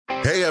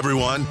Hey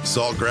everyone,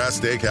 Saltgrass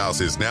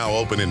Steakhouse is now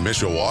open in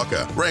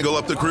Mishawaka. Wrangle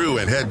up the crew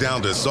and head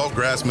down to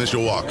Saltgrass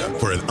Mishawaka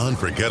for an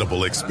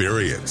unforgettable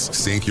experience.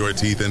 Sink your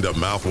teeth into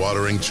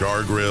mouth-watering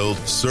char-grilled,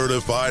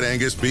 certified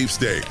Angus beef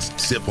steaks.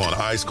 Sip on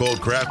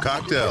ice-cold craft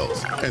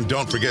cocktails. And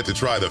don't forget to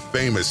try the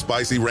famous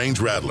spicy range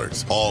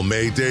rattlers, all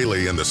made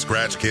daily in the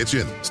Scratch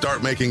Kitchen.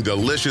 Start making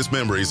delicious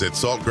memories at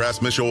Saltgrass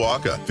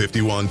Mishawaka,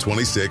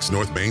 5126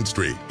 North Main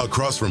Street,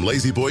 across from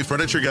Lazy Boy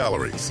Furniture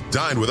Galleries.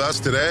 Dine with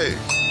us today.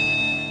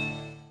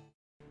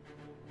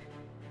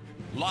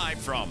 Live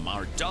from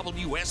our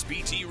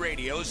WSBT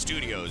radio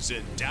studios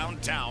in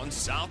downtown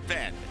South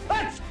Bend.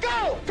 Let's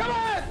go! Come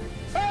on!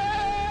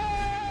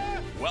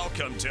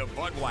 Welcome to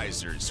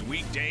Budweiser's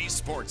Weekday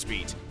Sports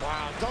Beat.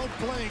 Wow, don't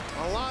blink.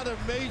 A lot of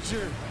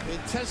major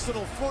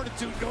intestinal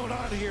fortitude going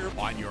on here.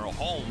 On your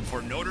home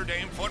for Notre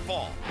Dame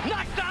football.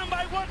 Knocked down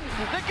by Wooden.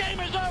 The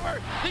game is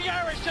over. The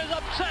Irish has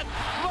upset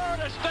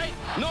Florida State.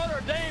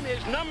 Notre Dame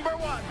is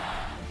 #1.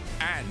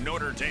 And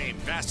Notre Dame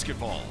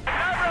basketball. #1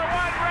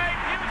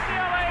 ranked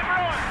UCLA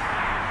Bruins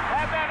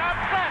have been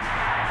upset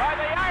by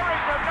the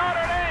Irish of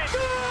Notre Dame.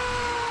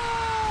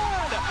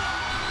 Good!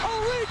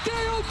 Arike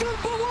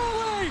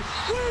Ogunbowale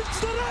wins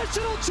the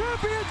national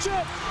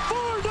championship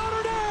for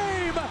Notre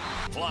Dame.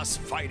 Plus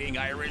Fighting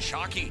Irish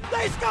hockey.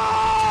 They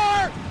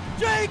score!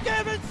 Jake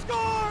Evans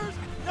scores!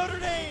 Notre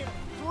Dame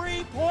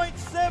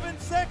 3.7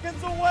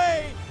 seconds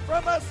away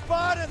from a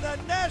spot in the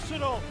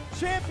national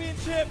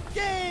championship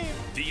game.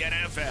 The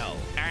NFL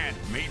and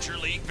Major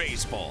League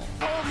Baseball.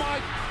 Oh my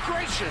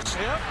gracious,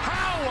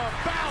 how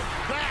about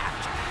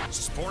that?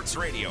 Sports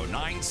Radio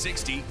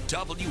 960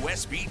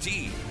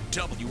 WSBT,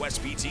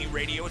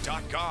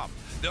 WSBTradio.com,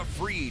 the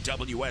free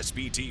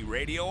WSBT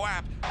radio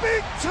app.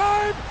 Big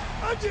time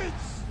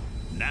Onions!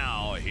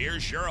 Now,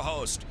 here's your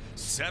host,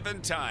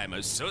 7-time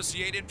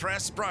Associated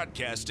Press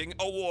Broadcasting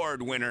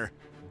Award winner,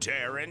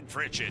 Darren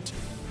Pritchett.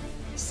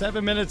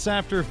 7 minutes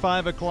after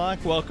 5 o'clock,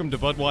 welcome to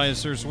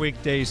Budweiser's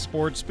Weekday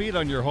Sports Beat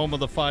on your home of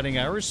the Fighting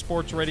Irish,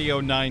 Sports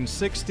Radio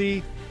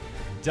 960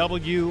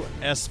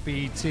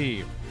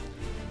 WSBT.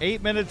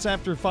 8 minutes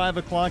after 5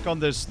 o'clock on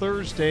this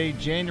Thursday,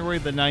 January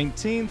the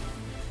 19th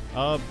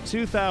of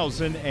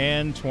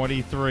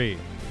 2023.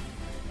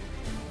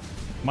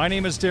 My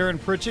name is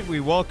Darren Pritchett. We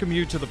welcome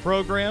you to the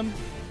program.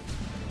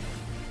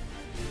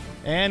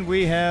 And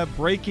we have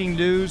breaking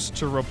news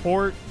to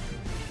report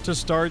to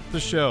start the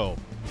show.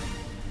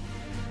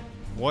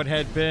 What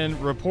had been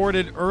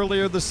reported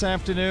earlier this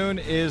afternoon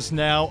is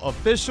now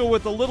official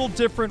with a little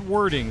different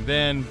wording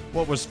than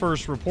what was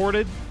first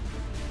reported.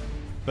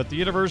 But the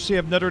University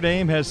of Notre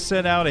Dame has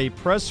sent out a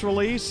press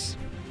release,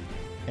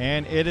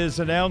 and it is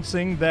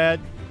announcing that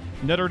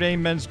Notre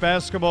Dame men's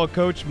basketball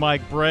coach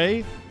Mike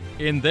Brey,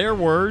 in their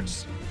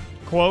words,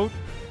 quote,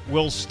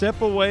 will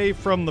step away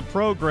from the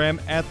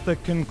program at the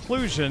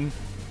conclusion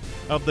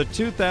of the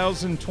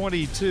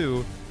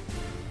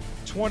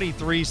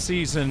 2022-23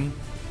 season,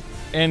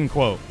 end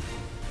quote.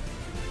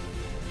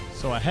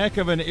 So a heck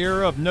of an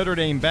era of Notre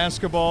Dame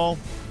basketball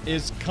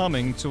is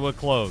coming to a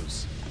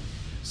close.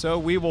 So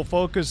we will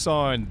focus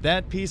on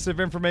that piece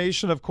of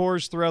information, of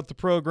course, throughout the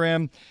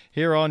program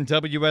here on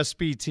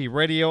WSBT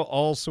Radio.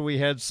 Also, we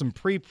had some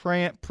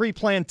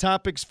pre-planned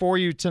topics for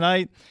you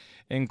tonight,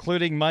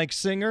 including Mike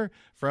Singer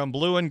from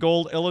Blue and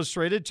Gold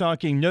Illustrated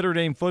talking Notre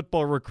Dame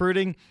football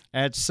recruiting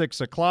at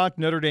 6 o'clock.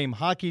 Notre Dame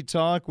hockey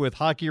talk with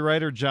hockey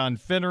writer John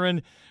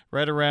Finneran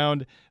right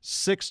around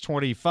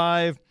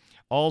 6:25.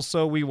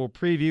 Also, we will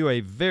preview a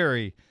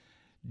very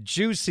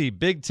juicy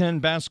Big Ten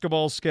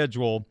basketball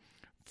schedule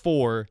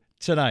for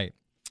tonight.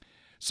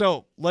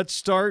 So let's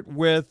start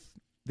with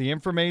the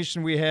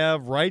information we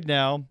have right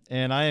now,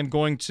 and I am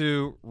going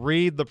to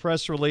read the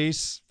press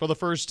release for the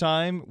first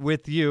time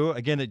with you.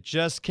 Again, it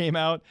just came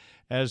out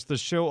as the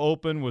show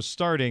open was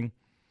starting,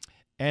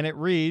 and it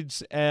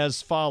reads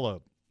as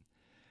follows.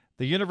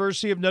 The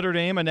University of Notre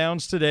Dame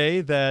announced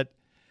today that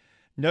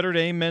Notre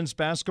Dame men's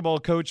basketball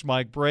coach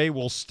Mike Brey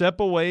will step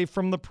away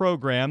from the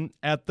program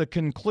at the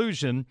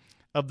conclusion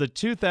of the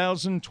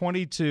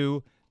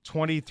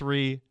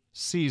 2022-23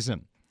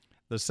 season.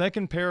 The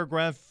second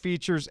paragraph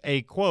features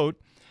a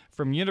quote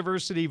from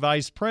University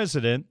Vice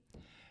President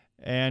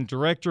and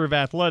Director of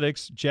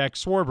Athletics Jack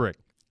Swarbrick.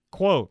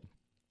 Quote,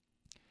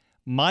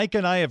 Mike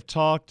and I have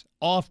talked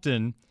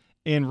often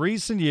in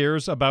recent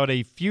years about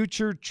a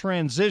future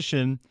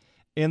transition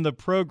in the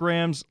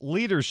program's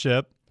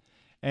leadership,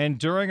 and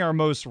during our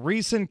most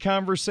recent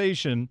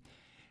conversation,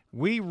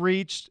 we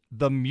reached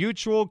the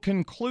mutual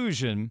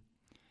conclusion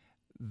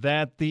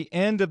that the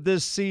end of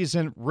this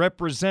season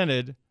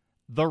represented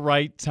the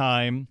right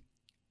time,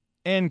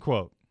 end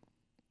quote.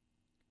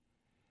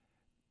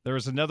 There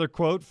is another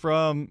quote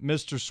from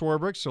Mr.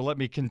 Swarbrick, so let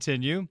me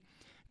continue.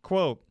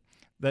 Quote,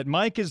 that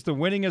Mike is the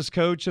winningest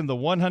coach in the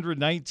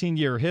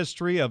 119-year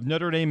history of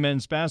Notre Dame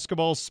men's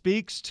basketball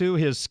speaks to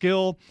his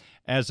skill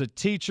as a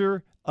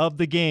teacher of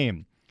the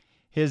game.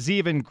 His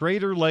even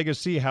greater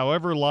legacy,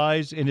 however,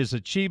 lies in his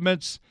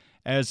achievements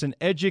as an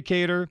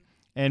educator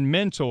and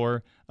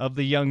mentor of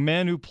the young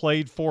men who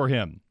played for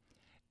him.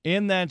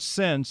 In that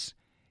sense,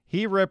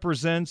 He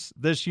represents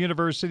this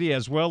university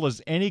as well as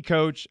any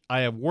coach I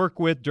have worked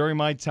with during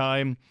my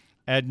time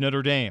at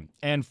Notre Dame.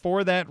 And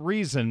for that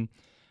reason,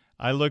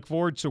 I look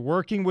forward to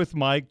working with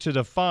Mike to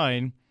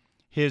define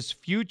his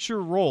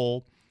future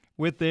role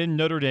within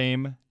Notre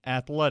Dame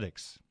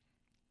athletics.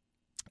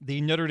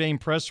 The Notre Dame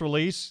press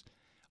release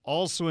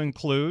also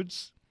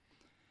includes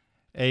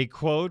a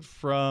quote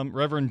from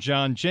Reverend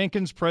John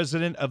Jenkins,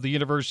 president of the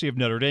University of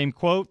Notre Dame,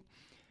 quote,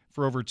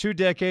 "For over 2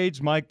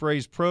 decades, Mike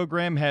Brey's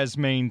program has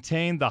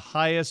maintained the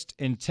highest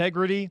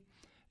integrity,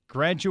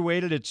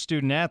 graduated its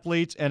student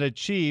athletes, and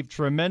achieved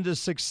tremendous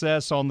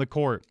success on the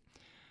court.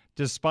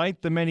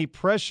 Despite the many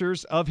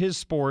pressures of his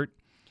sport,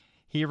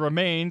 he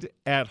remained,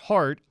 at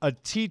heart, a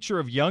teacher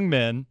of young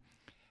men,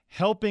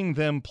 helping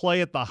them play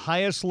at the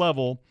highest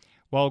level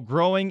while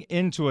growing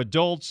into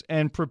adults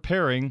and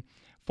preparing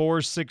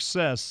for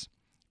success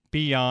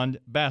beyond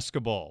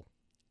basketball."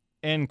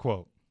 End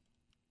quote.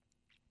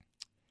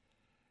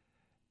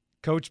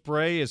 Coach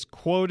Brey is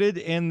quoted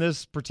in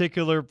this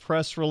particular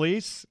press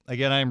release.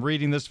 Again, I'm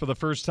reading this for the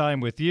first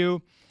time with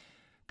you.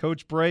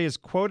 Coach Brey is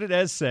quoted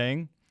as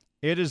saying,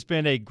 "It has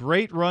been a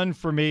great run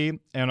for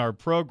me and our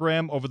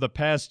program over the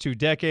past 2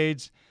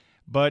 decades,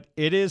 but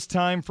it is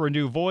time for a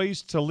new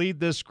voice to lead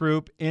this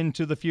group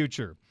into the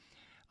future.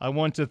 I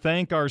want to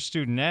thank our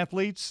student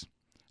athletes,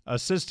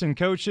 assistant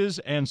coaches,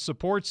 and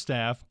support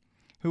staff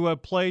who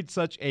have played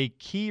such a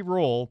key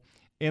role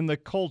in the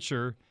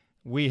culture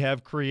we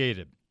have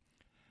created.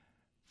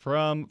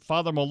 From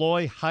Father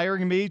Malloy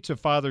hiring me to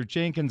Father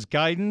Jenkins'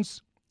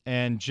 guidance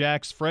and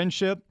Jack's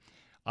friendship,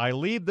 I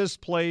leave this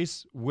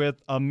place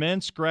with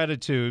immense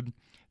gratitude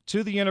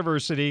to the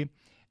university,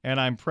 and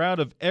I'm proud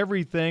of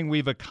everything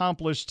we've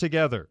accomplished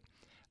together.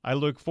 I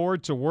look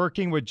forward to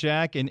working with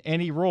Jack in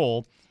any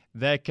role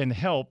that can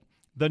help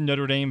the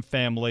Notre Dame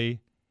family,"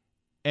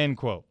 end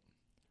quote.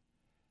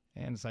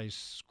 And as I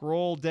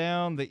scroll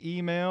down the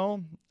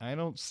email, I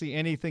don't see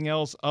anything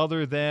else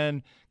other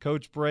than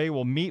Coach Brey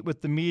will meet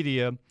with the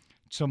media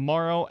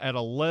tomorrow at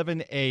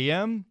 11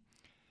 a.m.,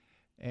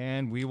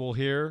 and we will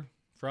hear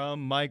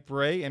from Mike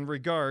Brey in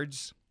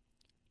regards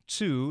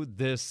to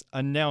this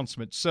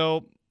announcement.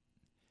 So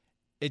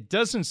it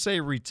doesn't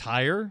say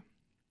retire,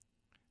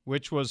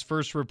 which was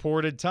first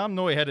reported. Tom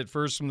Noy had it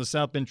first from the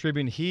South Bend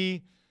Tribune.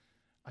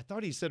 I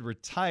thought he said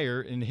retire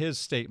in his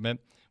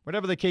statement.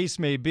 Whatever the case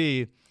may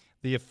be,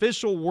 the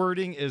official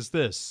wording is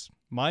this: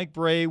 Mike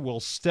Brey will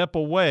step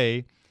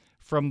away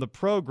from the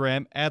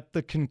program at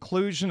the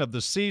conclusion of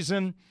the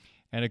season.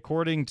 And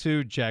according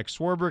to Jack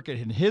Swarbrick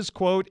in his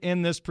quote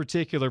in this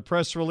particular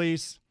press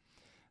release,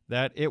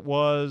 that it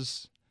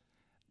was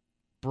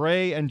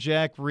Brey and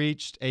Jack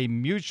reached a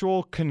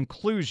mutual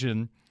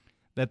conclusion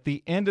that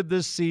the end of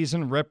this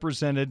season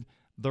represented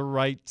the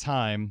right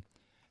time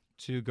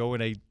to go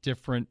in a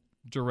different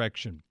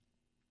direction.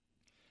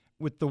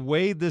 With the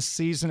way this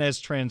season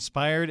has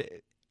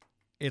transpired,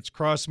 it's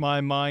crossed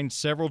my mind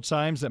several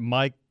times that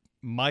Mike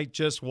might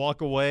just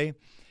walk away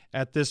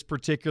at this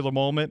particular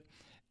moment.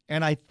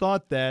 And I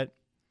thought that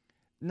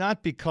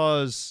not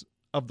because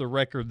of the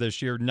record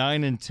this year,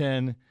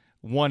 9-10,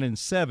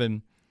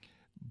 1-7,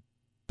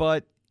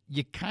 but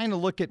you kind of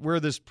look at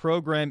where this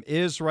program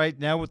is right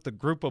now with the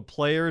group of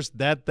players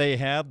that they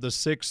have, the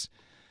 6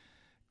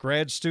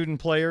 grad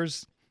student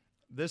players.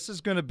 This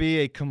is going to be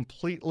a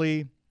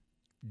completely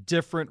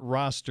different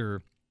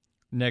roster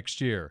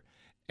next year.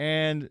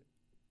 And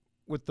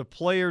with the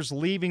players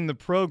leaving the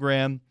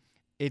program,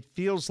 it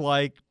feels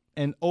like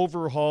an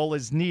overhaul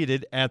is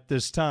needed at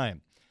this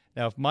time.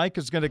 Now, if Mike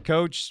is going to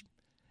coach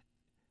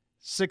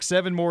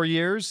 6-7 more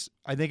years,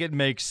 I think it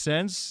makes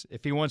sense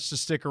if he wants to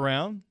stick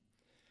around.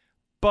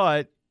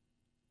 But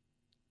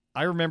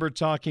I remember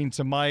talking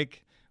to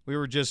Mike. We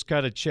were just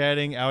kind of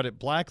chatting out at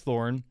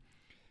Blackthorn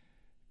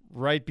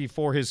right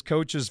before his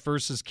Coaches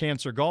versus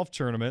Cancer golf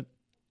tournament.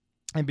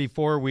 And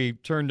before we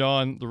turned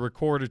on the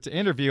recorder to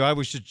interview, I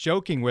was just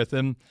joking with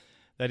him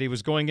that he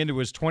was going into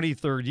his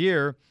 23rd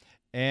year.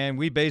 And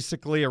we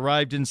basically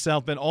arrived in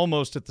South Bend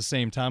almost at the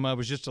same time. I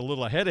was just a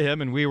little ahead of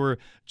him, and we were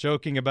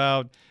joking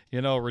about,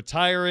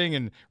 retiring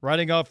and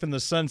riding off in the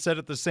sunset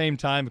at the same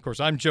time. Of course,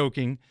 I'm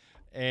joking.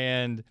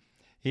 And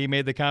he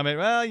made the comment,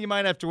 well, you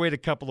might have to wait a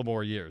couple of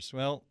more years.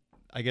 Well,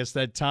 I guess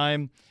that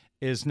time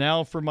is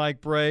now for Mike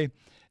Brey.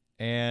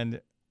 And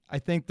I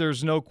think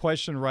there's no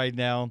question right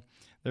now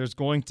there's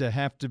going to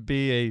have to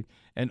be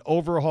an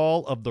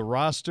overhaul of the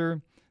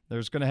roster.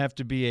 There's going to have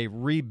to be a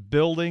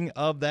rebuilding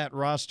of that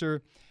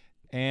roster.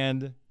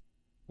 And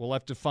we'll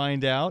have to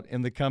find out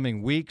in the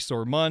coming weeks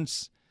or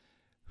months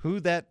who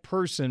that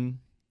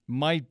person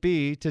might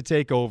be to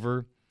take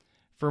over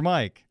for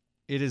Mike.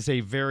 It is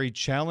a very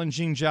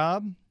challenging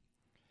job.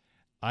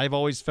 I've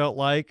always felt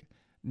like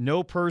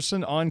no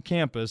person on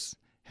campus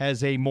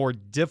has a more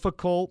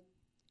difficult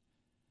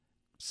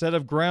set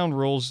of ground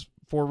rules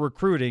for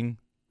recruiting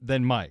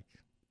than Mike.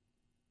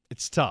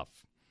 It's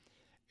tough.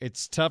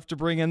 It's tough to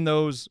bring in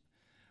those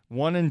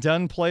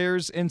one-and-done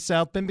players in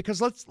South Bend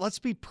because let's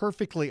be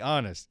perfectly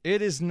honest.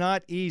 It is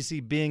not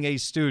easy being a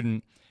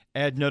student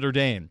at Notre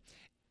Dame.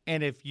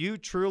 And if you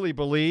truly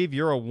believe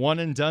you're a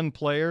one-and-done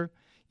player,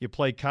 you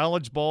play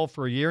college ball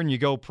for a year and you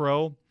go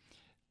pro,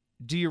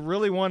 do you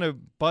really want to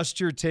bust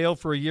your tail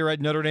for a year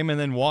at Notre Dame and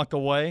then walk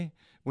away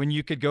when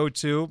you could go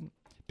to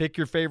pick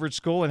your favorite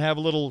school and have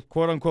a little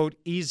quote-unquote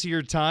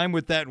easier time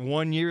with that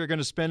 1 year you're going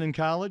to spend in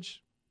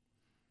college?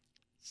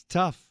 It's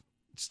tough.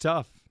 It's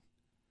tough.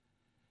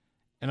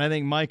 And I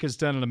think Mike has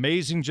done an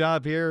amazing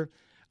job here.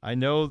 I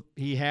know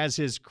he has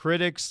his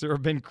critics. There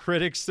have been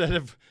critics that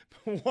have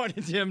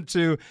wanted him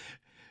to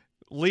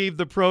leave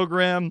the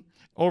program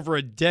over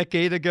a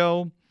decade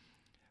ago,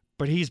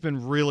 but he's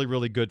been really,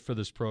 really good for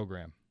this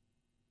program.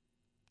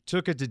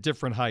 Took it to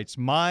different heights.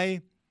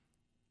 My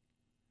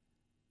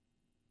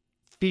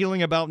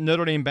feeling about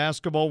Notre Dame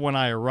basketball when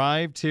I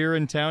arrived here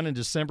in town in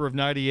December of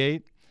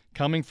 '98,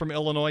 coming from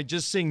Illinois,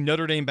 just seeing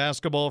Notre Dame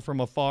basketball from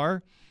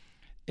afar,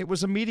 it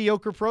was a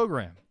mediocre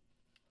program.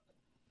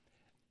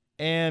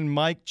 And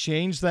Mike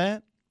changed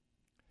that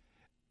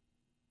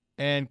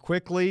and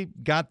quickly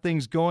got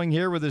things going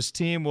here where this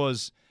team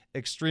was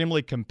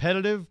extremely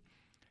competitive.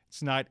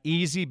 It's not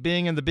easy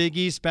being in the Big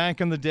East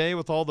back in the day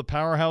with all the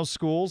powerhouse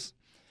schools.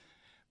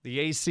 The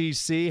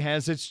ACC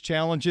has its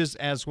challenges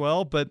as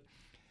well, but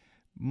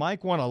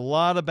Mike won a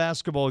lot of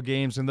basketball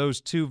games in those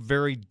two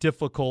very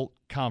difficult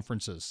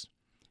conferences.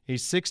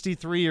 He's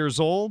 63 years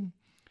old.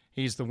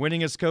 He's the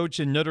winningest coach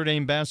in Notre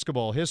Dame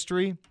basketball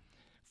history.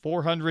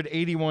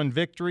 481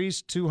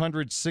 victories,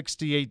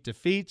 268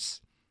 defeats.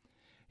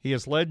 He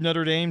has led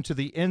Notre Dame to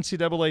the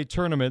NCAA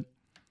tournament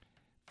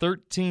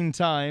 13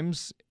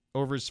 times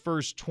over his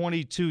first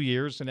 22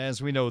 years. And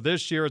as we know,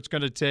 this year it's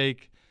going to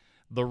take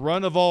the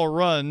run of all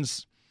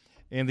runs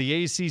in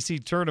the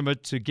ACC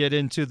tournament to get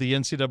into the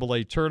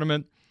NCAA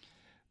tournament.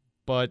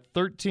 But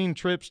 13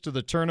 trips to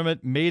the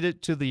tournament, made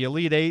it to the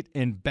Elite Eight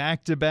in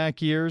back-to-back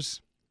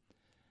years.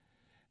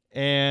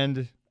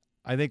 And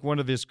I think one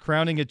of his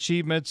crowning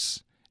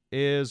achievements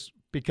is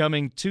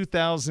becoming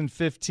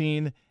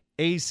 2015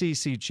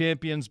 ACC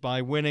champions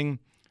by winning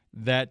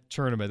that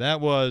tournament. That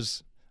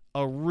was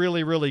a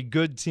really, really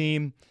good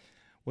team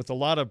with a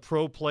lot of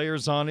pro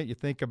players on it. You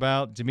think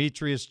about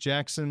Demetrius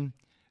Jackson,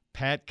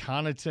 Pat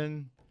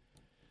Connaughton.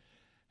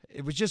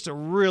 It was just a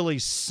really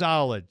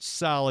solid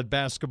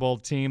basketball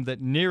team that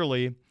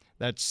nearly,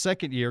 that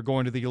second year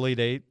going to the Elite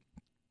Eight,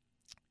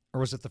 or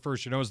was it the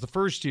first year? No, it was the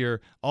first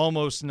year,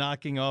 almost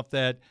knocking off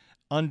that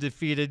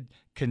undefeated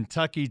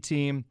Kentucky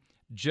team,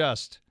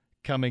 just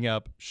coming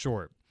up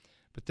short.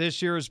 But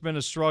this year has been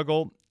a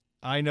struggle.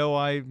 I know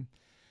I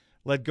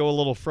let go a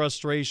little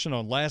frustration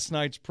on last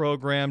night's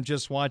program,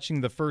 just watching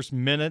the first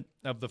minute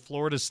of the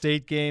Florida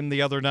State game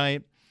the other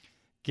night,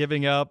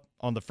 giving up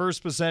on the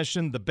first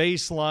possession, the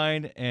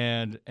baseline,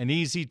 and an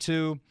easy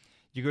two.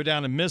 You go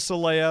down and miss a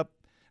layup.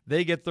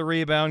 They get the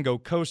rebound, go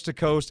coast to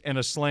coast, and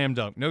a slam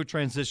dunk. No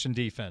transition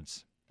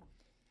defense.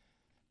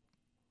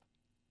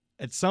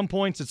 At some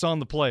points, it's on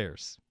the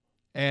players.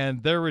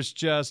 And there was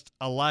just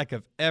a lack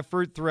of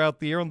effort throughout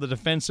the year on the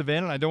defensive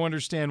end, and I don't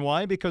understand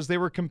why, because they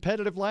were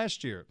competitive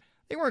last year.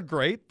 They weren't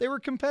great. They were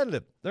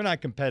competitive. They're not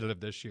competitive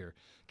this year.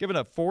 Giving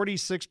up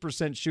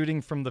 46%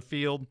 shooting from the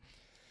field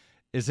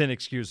is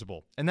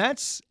inexcusable. And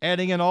that's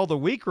adding in all the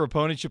weaker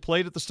opponents you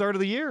played at the start of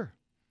the year.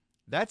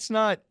 That's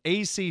not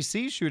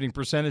ACC shooting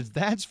percentage.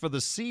 That's for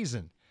the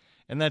season,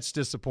 and that's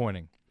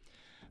disappointing.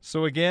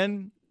 So,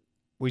 again,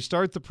 we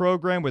start the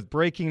program with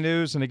breaking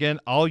news, and again,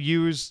 I'll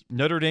use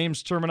Notre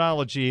Dame's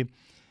terminology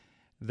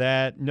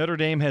that Notre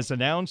Dame has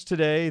announced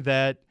today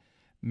that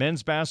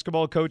men's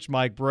basketball coach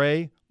Mike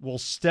Brey will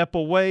step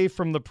away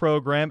from the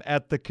program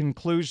at the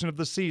conclusion of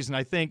the season.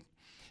 I think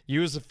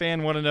you as a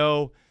fan want to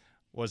know,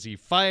 was he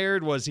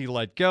fired? Was he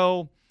let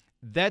go?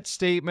 That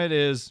statement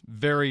is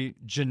very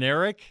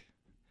generic.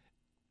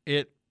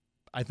 It,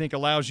 I think,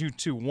 allows you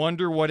to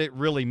wonder what it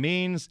really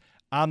means.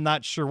 I'm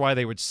not sure why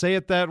they would say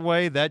it that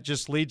way. That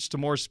just leads to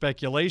more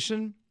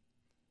speculation.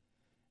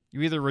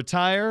 You either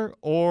retire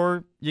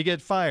or you get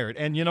fired.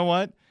 And you know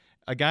what?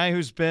 A guy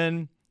who's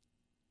been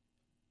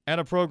at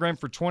a program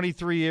for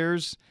 23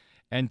 years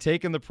and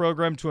taken the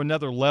program to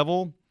another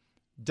level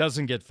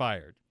doesn't get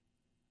fired.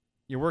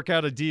 You work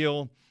out a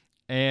deal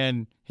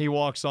and he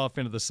walks off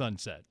into the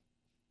sunset.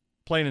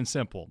 Plain and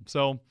simple.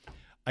 So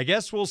I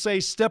guess we'll say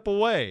step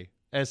away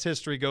as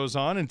history goes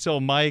on until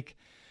Mike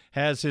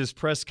has his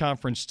press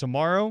conference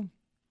tomorrow,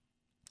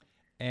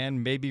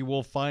 and maybe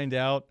we'll find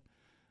out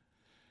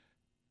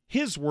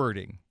his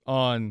wording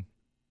on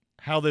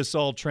how this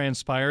all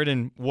transpired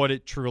and what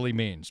it truly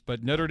means.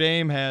 But Notre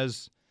Dame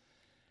has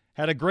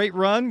had a great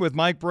run with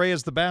Mike Brey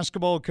as the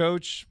basketball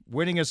coach,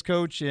 winningest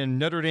coach in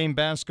Notre Dame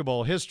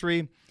basketball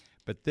history.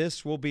 But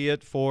this will be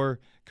it for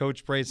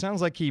Coach Brey. It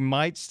sounds like he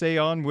might stay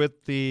on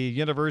with the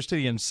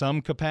university in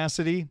some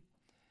capacity,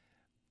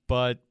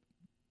 but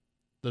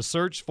the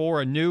search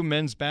for a new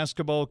men's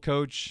basketball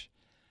coach,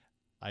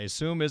 I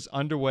assume, is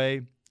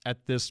underway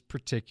at this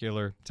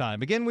particular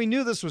time. Again, we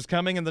knew this was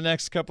coming in the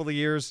next couple of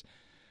years,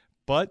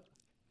 but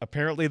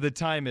apparently the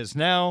time is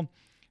now.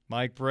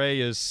 Mike Brey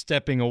is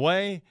stepping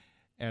away,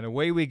 and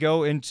away we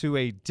go into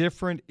a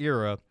different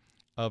era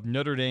of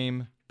Notre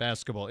Dame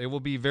basketball. It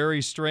will be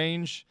very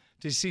strange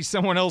to see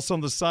someone else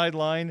on the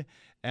sideline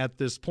at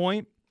this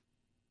point,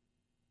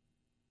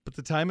 but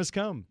the time has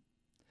come.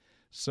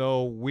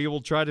 So we will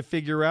try to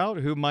figure out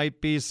who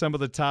might be some of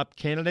the top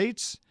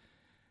candidates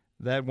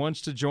that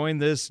wants to join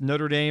this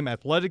Notre Dame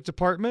athletic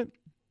department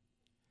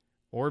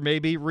or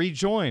maybe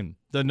rejoin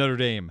the Notre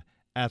Dame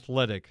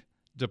athletic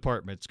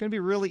department. It's going to be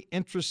really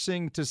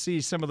interesting to see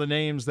some of the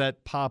names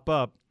that pop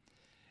up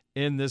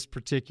in this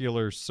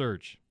particular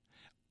search.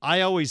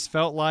 I always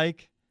felt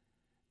like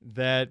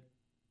that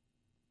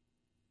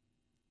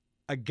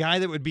a guy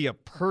that would be a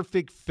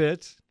perfect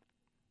fit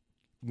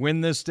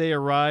when this day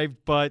arrived,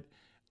 but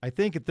I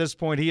think at this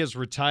point he is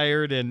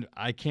retired, and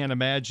I can't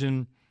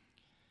imagine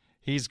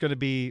he's going to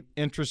be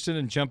interested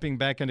in jumping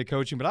back into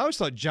coaching. But I always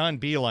thought John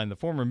Beilein, the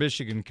former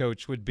Michigan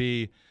coach, would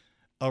be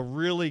a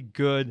really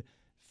good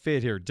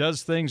fit here.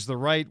 Does things the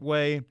right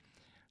way,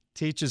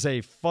 teaches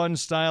a fun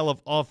style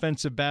of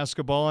offensive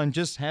basketball, and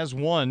just has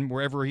won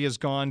wherever he has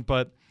gone.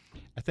 But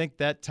I think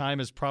that time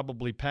has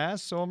probably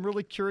passed, so I'm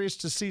really curious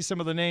to see some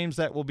of the names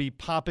that will be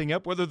popping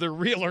up, whether they're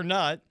real or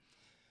not,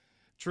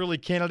 truly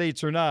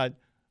candidates or not,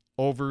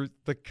 over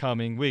the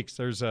coming weeks.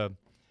 There's an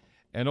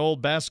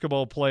old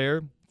basketball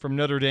player from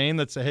Notre Dame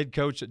that's a head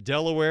coach at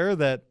Delaware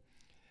that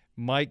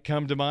might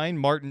come to mind,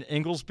 Martin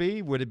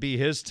Inglesby. Would it be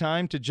his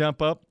time to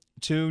jump up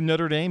to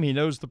Notre Dame? He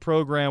knows the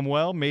program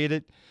well, made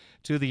it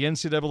to the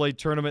NCAA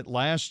tournament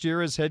last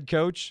year as head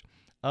coach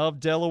of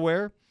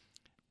Delaware.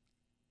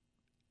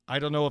 I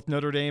don't know if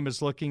Notre Dame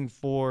is looking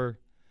for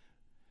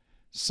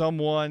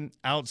someone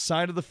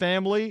outside of the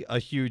family, a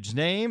huge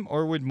name,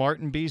 or would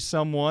Martin be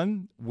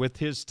someone with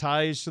his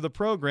ties to the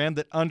program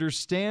that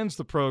understands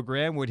the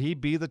program? Would he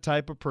be the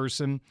type of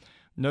person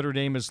Notre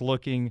Dame is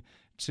looking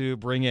to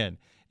bring in?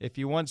 If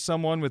you want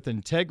someone with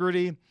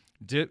integrity,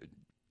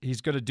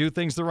 he's going to do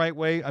things the right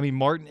way. I mean,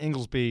 Martin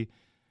Inglesby,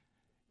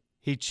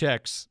 he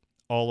checks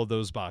all of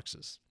those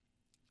boxes.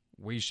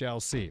 We shall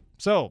see.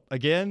 So,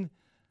 again,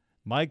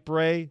 Mike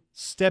Brey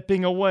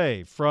stepping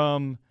away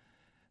from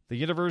the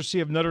University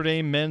of Notre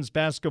Dame men's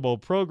basketball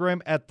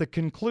program at the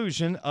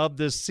conclusion of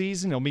this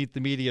season. He'll meet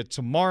the media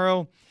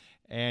tomorrow,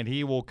 and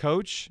he will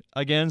coach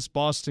against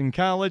Boston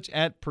College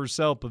at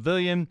Purcell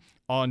Pavilion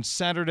on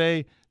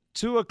Saturday,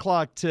 2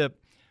 o'clock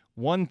tip,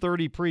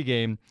 1:30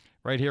 pregame,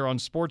 right here on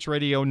Sports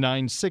Radio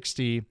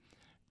 960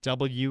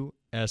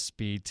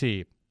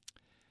 WSBT.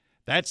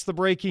 That's the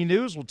breaking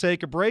news. We'll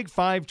take a break.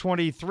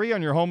 5:23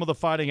 on your home of the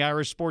Fighting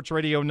Irish, Sports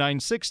Radio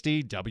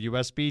 960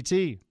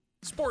 WSBT.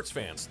 Sports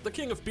fans, the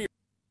king of beer.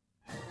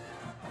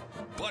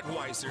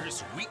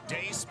 Budweiser's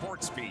weekday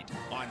sports beat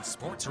on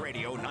Sports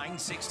Radio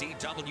 960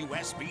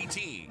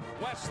 WSBT.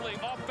 Wesley,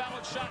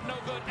 off-balance shot, no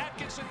good.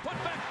 Atkinson, put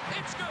back,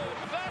 it's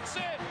good. That's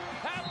it.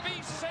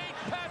 Happy St.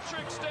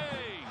 Patrick's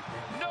Day.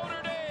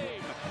 Notre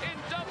Dame in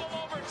double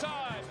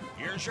overtime.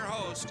 Here's your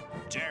host,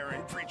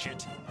 Darren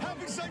Pritchett.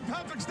 Happy St.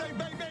 Patrick's Day,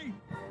 baby!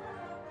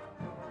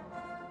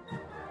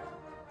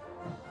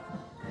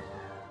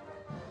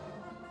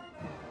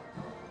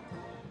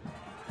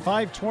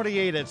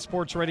 .528 at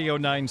Sports Radio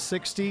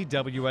 960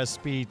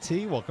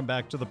 WSBT. Welcome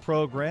back to the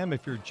program.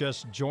 If you're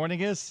just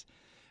joining us,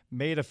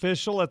 made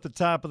official at the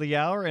top of the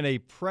hour in a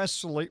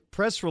press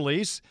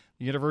release,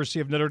 the University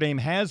of Notre Dame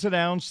has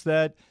announced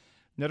that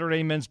Notre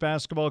Dame men's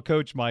basketball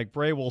coach Mike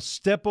Brey will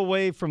step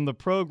away from the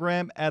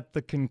program at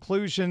the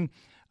conclusion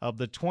of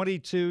the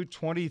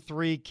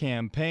 22-23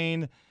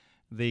 campaign.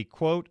 The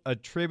quote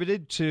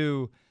attributed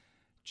to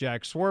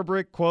Jack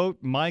Swarbrick, quote,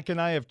 Mike and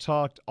I have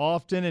talked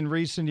often in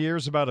recent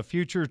years about a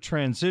future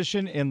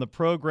transition in the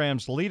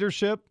program's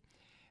leadership,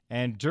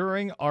 and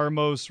during our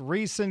most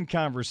recent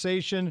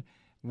conversation,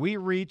 we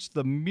reached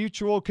the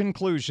mutual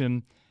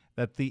conclusion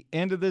that the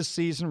end of this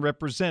season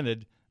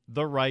represented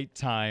the right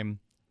time,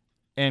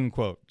 end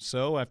quote.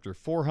 So after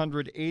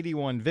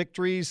 481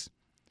 victories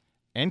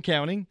and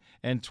counting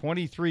and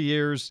 23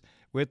 years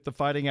with the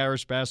Fighting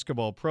Irish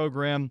basketball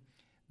program,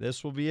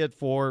 this will be it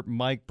for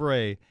Mike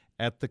Brey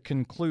at the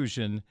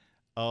conclusion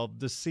of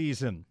the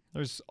season.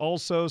 There's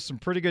also some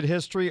pretty good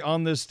history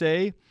on this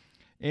day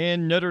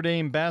in Notre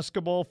Dame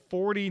basketball.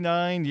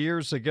 49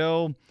 years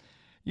ago,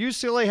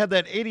 UCLA had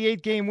that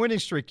 88-game winning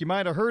streak. You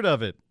might have heard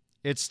of it.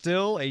 It's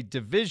still a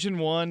Division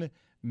I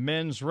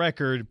men's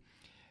record,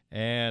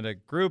 and a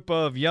group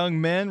of young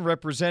men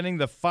representing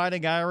the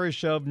Fighting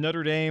Irish of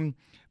Notre Dame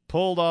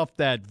pulled off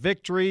that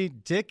victory.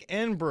 Dick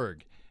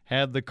Enberg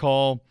had the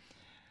call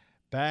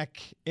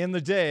back in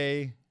the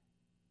day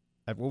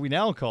at what we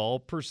now call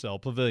Purcell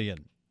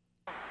Pavilion.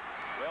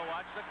 We'll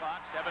watch the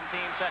clock, 17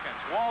 seconds.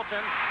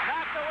 Walton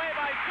knocked away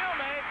by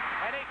Shoemake,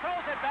 and he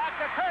throws it back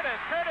to Curtis.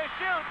 Curtis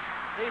shoots.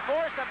 He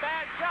forced a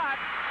bad shot.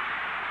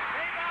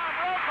 Rebound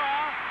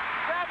Brokaw,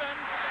 7,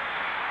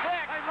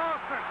 6.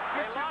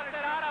 They lost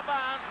it out of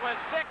bounds with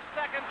 6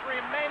 seconds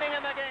remaining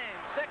in the game.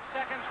 6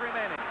 seconds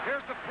remaining.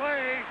 Here's the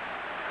play.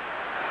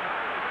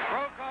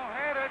 Brokaw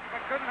had it,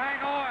 but couldn't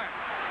hang on.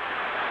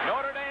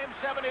 Notre Dame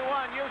 71,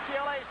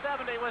 UCLA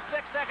 70 with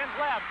 6 seconds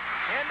left.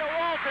 Into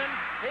Walton.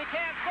 He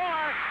can't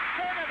score.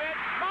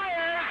 Cernovich,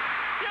 Myers,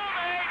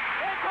 Shoemake.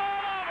 It's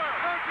all over.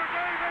 Notre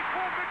Dame has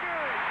won the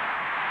game.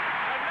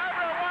 The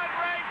number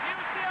 1 ranked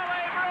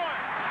UCLA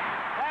Bruins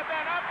have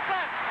been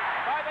upset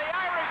by the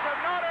Irish of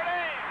Notre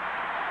Dame.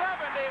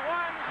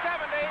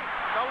 71-70,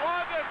 the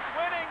longest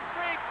winning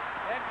streak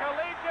in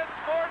collegiate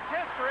sports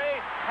history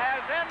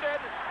has ended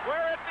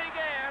where it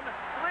began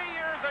 3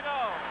 years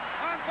ago.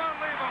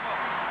 Unbelievable.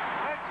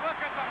 Let's look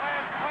at the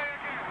last play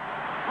again.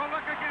 Well,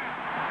 look again.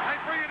 They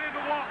bring it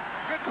into Walton.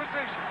 Good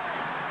position.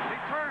 He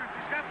turns.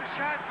 He's got the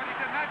shot, but he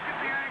did not get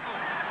the angle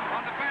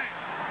on the bank.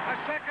 A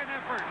second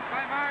effort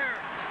by Meyer.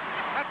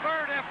 A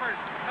third effort.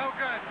 No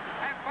good.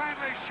 And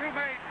finally,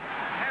 Shoemate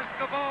has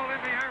the ball,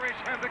 and the Irish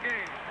have the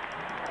game.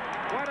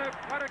 What a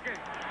game.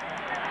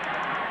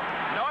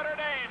 Notre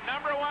Dame,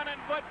 number 1 in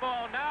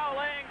football, now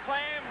laying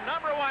claim,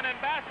 number 1 in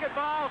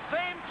basketball.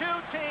 Same 2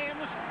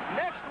 teams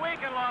next week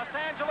in Los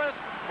Angeles.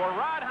 For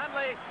Rod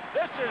Hundley,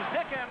 this is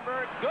Dick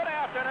Enberg. Good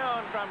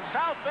afternoon from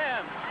South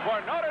Bend,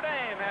 where Notre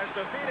Dame has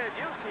defeated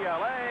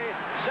UCLA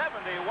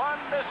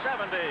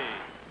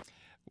 71-70.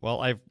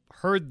 Well, I've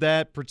heard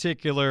that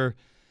particular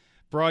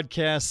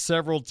broadcast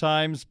several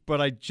times,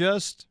 but I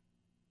just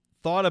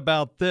thought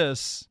about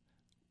this,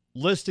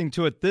 listening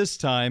to it this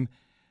time.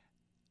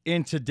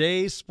 In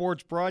today's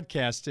sports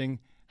broadcasting,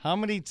 how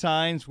many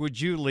times would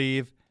you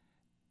leave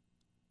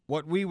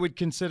what we would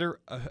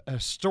consider a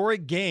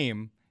historic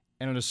game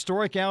and an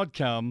historic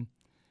outcome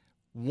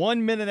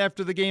 1 minute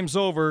after the game's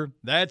over?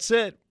 That's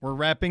it. We're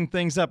wrapping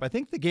things up. I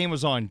think the game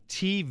was on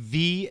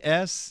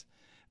TVS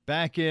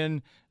back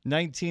in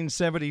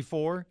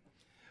 1974.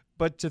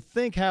 But to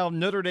think how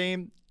Notre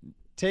Dame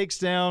takes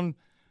down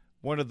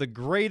one of the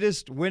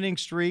greatest winning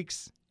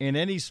streaks in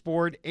any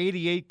sport,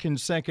 88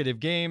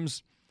 consecutive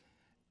games,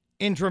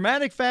 in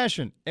dramatic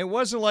fashion. It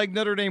wasn't like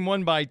Notre Dame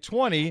won by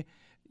 20.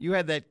 You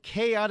had that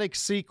chaotic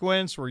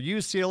sequence where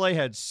UCLA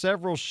had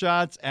several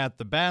shots at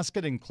the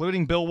basket,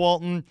 including Bill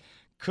Walton,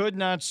 could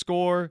not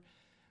score.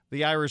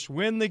 The Irish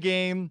win the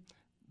game.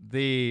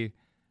 The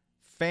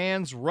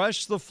fans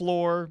rush the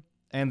floor,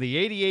 and the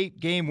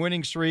 88-game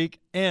winning streak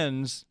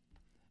ends.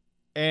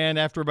 And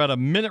after about a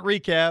minute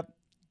recap,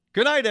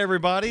 good night,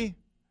 everybody.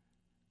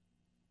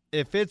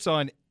 If it's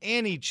on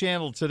any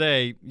channel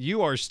today,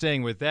 you are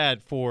staying with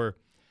that for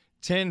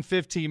 10,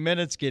 15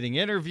 minutes, getting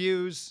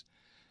interviews,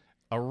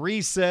 a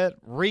reset,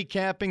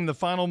 recapping the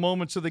final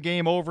moments of the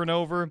game over and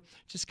over.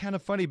 Just kind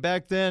of funny.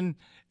 Back then,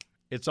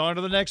 it's on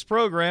to the next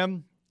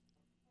program,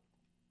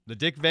 the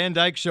Dick Van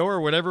Dyke Show or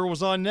whatever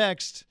was on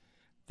next.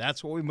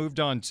 That's what we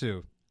moved on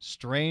to.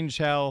 Strange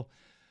how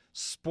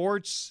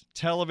sports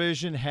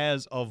television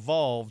has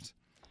evolved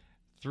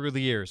through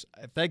the years.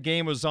 If that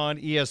game was on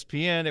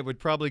ESPN, it would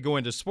probably go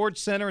into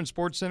SportsCenter, and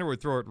SportsCenter would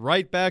throw it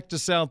right back to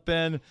South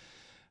Bend,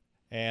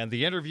 and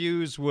the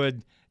interviews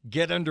would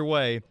get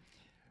underway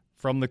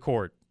from the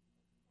court.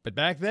 But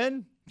back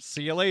then,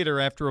 see you later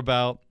after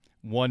about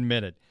 1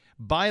 minute.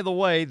 By the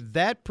way,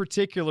 that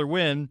particular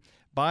win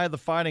by the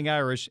Fighting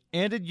Irish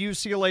ended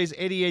UCLA's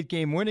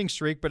 88-game winning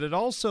streak, but it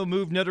also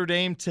moved Notre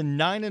Dame to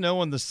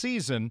 9-0 in the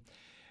season.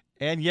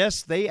 And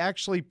yes, they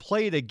actually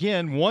played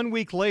again 1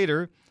 week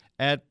later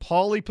at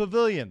Pauley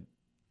Pavilion.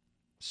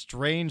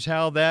 Strange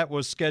how that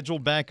was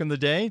scheduled back in the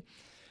day.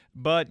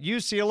 But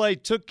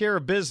UCLA took care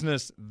of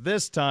business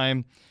this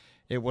time.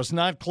 It was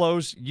not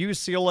close.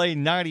 UCLA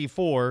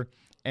 94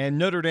 and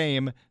Notre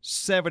Dame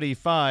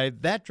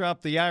 75. That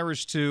dropped the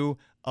Irish to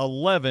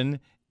 11-1.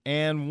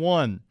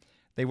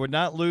 They would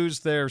not lose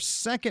their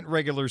second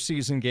regular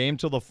season game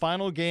till the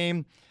final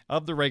game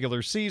of the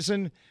regular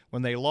season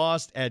when they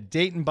lost at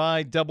Dayton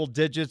by double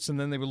digits, and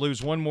then they would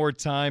lose one more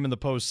time in the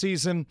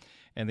postseason.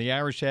 And the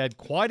Irish had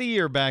quite a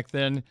year back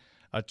then,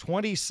 a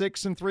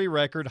 26-3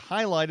 record,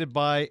 highlighted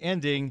by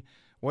ending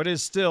what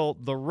is still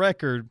the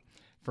record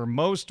for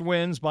most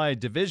wins by a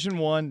Division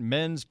I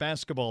men's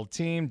basketball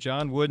team,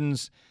 John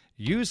Wooden's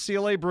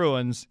UCLA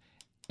Bruins,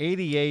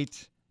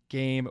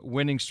 88-game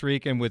winning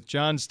streak. And with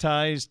John's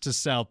ties to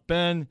South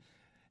Bend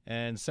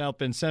and South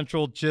Bend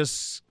Central,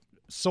 just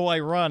so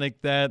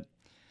ironic that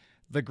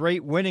the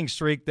great winning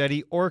streak that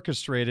he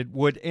orchestrated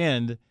would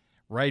end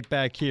right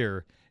back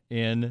here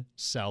in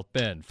South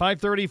Bend.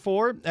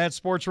 534 at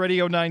Sports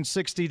Radio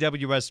 960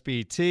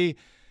 WSBT.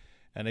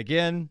 And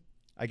again,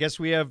 I guess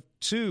we have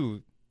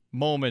two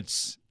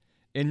moments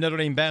in Notre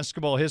Dame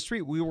basketball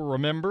history. We will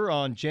remember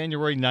on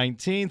January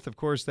 19th, of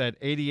course, that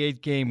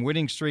 88-game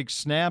winning streak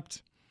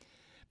snapped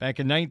back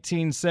in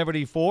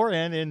 1974.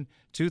 And in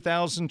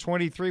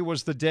 2023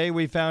 was the day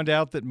we found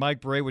out that Mike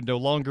Brey would no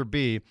longer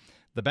be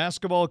the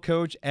basketball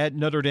coach at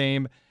Notre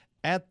Dame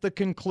at the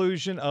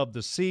conclusion of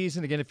the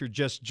season. Again, if you're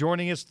just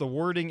joining us, the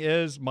wording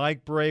is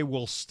Mike Brey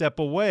will step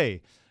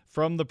away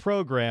from the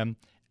program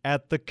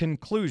at the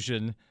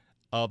conclusion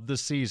of the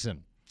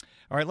season.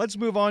 All right, let's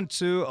move on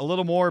to a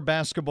little more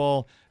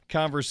basketball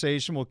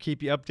conversation. We'll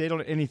keep you updated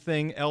on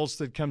anything else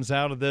that comes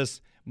out of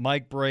this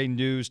Mike Brey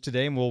news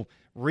today, and we'll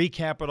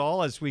recap it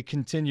all as we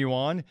continue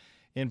on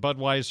in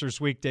Budweiser's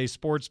Weekday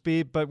Sports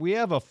Beat. But we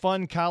have a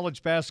fun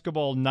college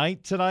basketball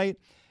night tonight.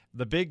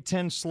 The Big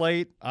Ten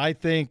slate, I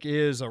think,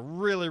 is a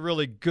really,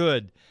 really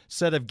good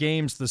set of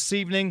games this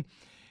evening.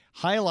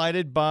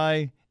 highlighted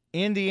by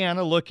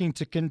Indiana looking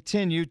to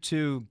continue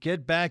to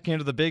get back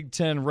into the Big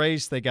Ten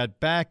race. They got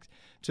back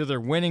to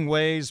their winning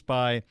ways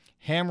by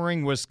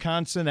hammering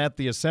Wisconsin at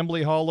the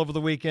Assembly Hall over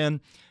the weekend.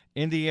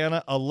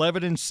 Indiana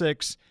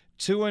 11-6,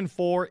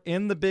 2-4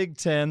 in the Big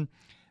Ten.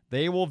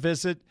 They will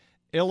visit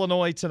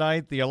Illinois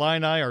tonight. The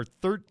Illini are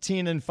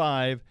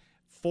 13-5,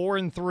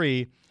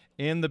 4-3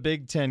 in the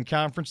Big Ten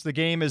Conference. The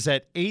game is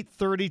at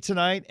 8:30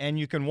 tonight, and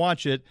you can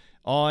watch it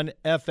on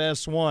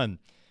FS1.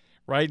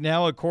 Right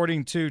now,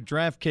 according to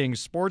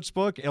DraftKings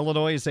Sportsbook,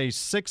 Illinois is a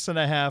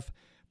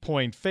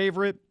 6.5-point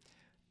favorite.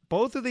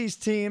 Both of these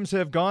teams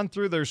have gone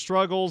through their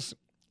struggles.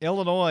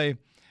 Illinois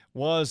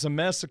was a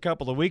mess a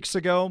couple of weeks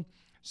ago.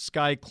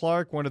 Sky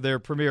Clark, one of their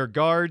premier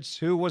guards,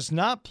 who was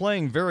not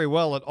playing very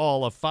well at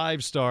all, a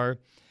 5-star,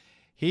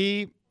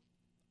 he,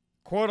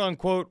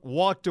 quote-unquote,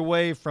 walked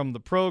away from the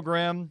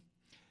program,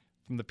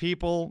 from the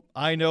people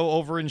I know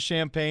over in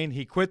Champaign.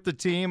 He quit the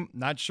team.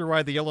 Not sure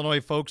why the Illinois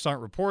folks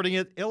aren't reporting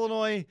it.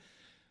 Illinois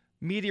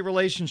media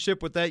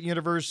relationship with that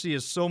university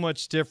is so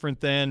much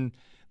different than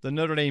the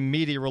Notre Dame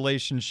media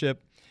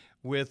relationship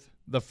with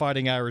the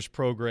Fighting Irish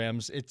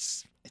programs.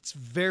 It's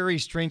very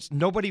strange.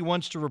 Nobody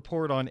wants to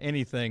report on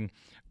anything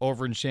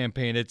over in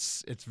Champaign.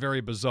 It's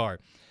very bizarre.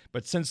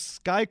 But since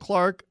Sky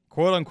Clark,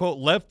 quote-unquote,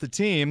 left the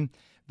team,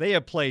 they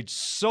have played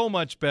so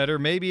much better.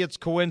 Maybe it's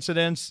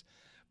coincidence,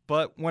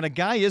 but when a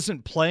guy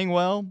isn't playing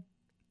well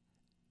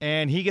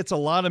and he gets a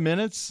lot of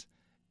minutes,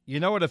 you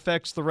know it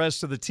affects the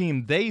rest of the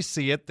team. They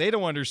see it. They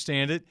don't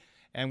understand it.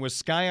 And with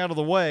Sky out of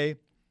the way,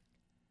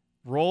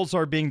 roles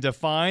are being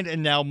defined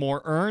and now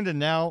more earned, and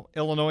now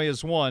Illinois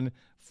has won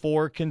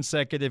 4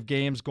 consecutive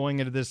games going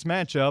into this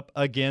matchup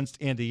against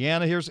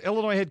Indiana. Here's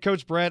Illinois head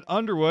coach Brad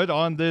Underwood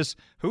on this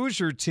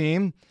Hoosier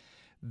team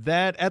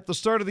that at the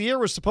start of the year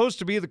was supposed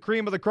to be the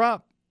cream of the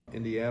crop.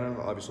 Indiana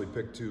obviously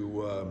picked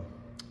to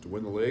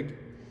win the league.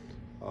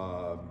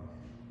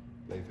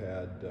 They've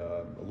had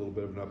a little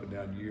bit of an up and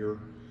down year.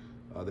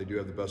 They do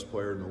have the best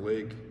player in the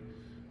league,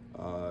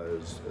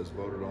 as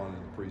voted on in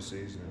the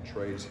preseason. And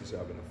Trace, he's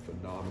having a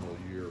phenomenal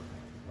year.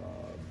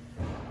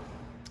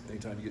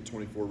 Anytime you get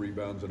 24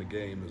 rebounds in a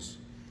game is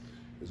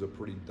a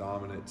pretty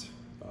dominant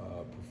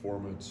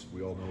performance.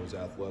 We all know his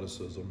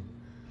athleticism.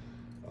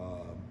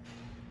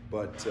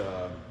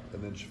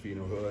 And then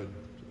Shafino Hood,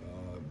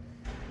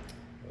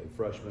 the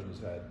freshman, has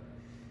had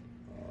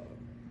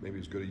maybe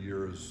as good a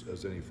year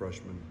as any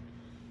freshman,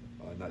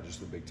 not just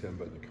in the Big Ten,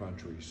 but in the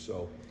country.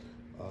 So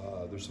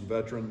there's some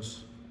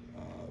veterans.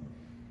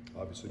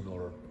 Obviously,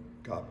 Miller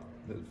Kopp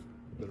has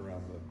been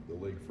around the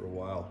league for a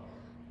while.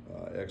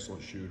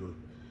 Excellent shooter.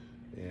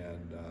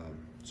 And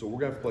so we're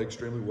going to have to play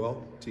extremely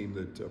well. A team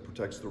that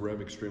protects the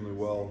rim extremely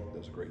well,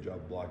 does a great job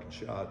of blocking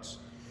shots,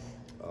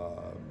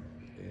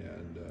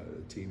 and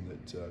a team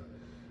that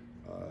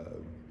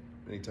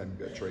anytime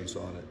you've got Trace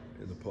on it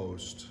in the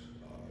post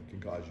can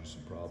cause you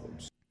some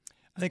problems.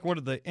 I think one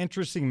of the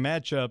interesting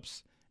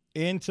matchups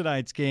in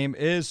tonight's game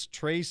is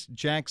Trace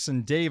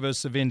Jackson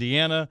Davis of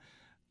Indiana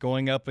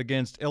going up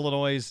against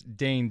Illinois'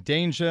 Dane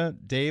Dainja.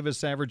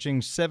 Davis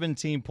averaging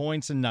 17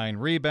 points and 9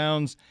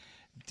 rebounds.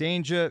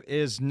 Dainja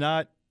is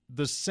not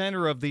the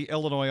center of the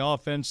Illinois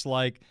offense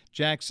like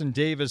Jackson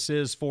Davis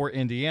is for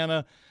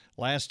Indiana.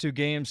 Last 2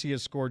 games, he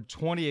has scored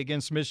 20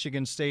 against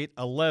Michigan State,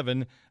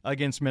 11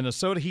 against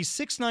Minnesota. He's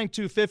 6'9",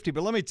 250,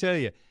 but let me tell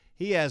you,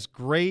 he has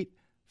great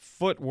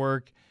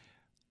footwork.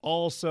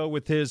 Also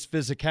with his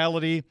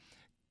physicality,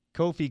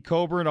 Kofi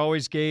Coburn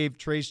always gave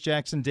Trace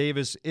Jackson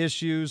Davis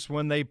issues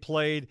when they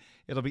played.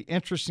 It'll be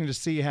interesting to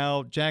see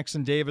how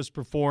Jackson Davis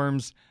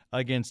performs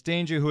against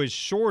Dainja, who is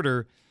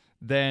shorter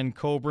than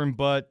Coburn,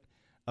 but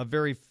a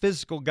very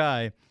physical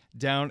guy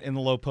down in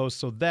the low post.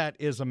 So that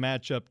is a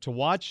matchup to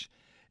watch.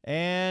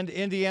 And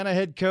Indiana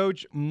head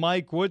coach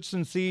Mike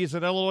Woodson sees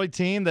an Illinois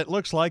team that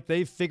looks like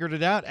they've figured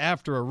it out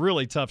after a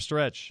really tough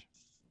stretch.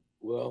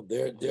 Well,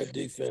 their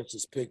defense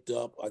has picked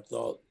up. I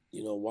thought,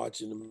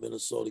 watching the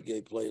Minnesota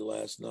game play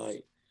last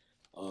night,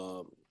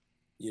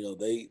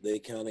 they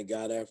kind of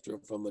got after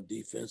it from a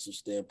defensive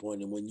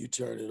standpoint. And when you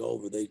turn it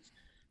over,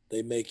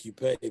 they make you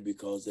pay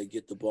because they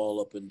get the ball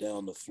up and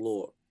down the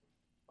floor.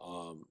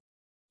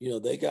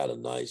 They got a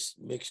nice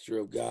mixture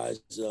of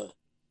guys.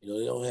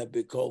 They don't have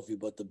Big Kofi,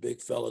 but the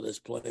big fella that's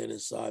playing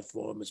inside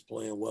for him is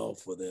playing well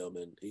for them.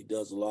 And he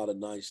does a lot of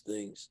nice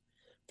things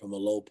from a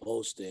low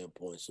post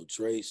standpoint. So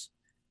Trace,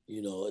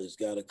 has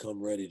got to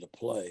come ready to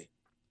play.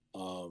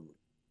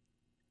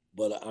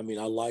 But I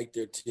like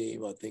their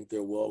team. I think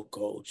they're well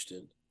coached,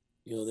 and,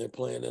 they're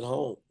playing at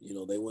home.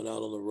 They went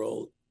out on the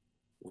road,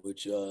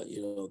 which,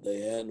 they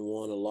hadn't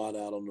won a lot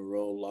out on the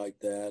road like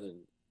that.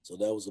 And so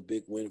that was a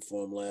big win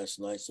for them last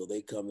night. So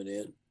they coming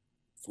in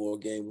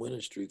 4-game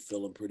winning streak,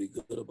 feeling pretty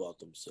good about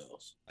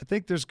themselves. I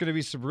think there's going to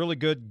be some really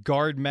good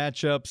guard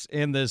matchups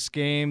in this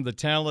game. The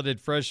talented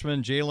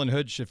freshman Jalen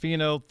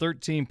Hood-Schifino,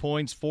 13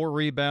 points, 4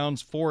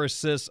 rebounds, 4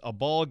 assists, a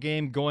ball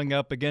game going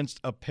up against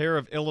a pair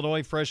of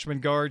Illinois freshman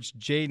guards,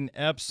 Jaden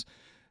Epps,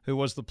 who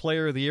was the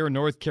player of the year in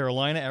North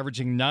Carolina,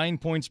 averaging 9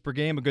 points per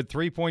game, a good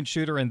 3-point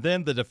shooter, and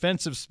then the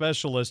defensive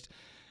specialist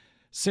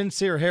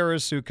Sincere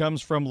Harris, who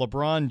comes from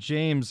LeBron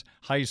James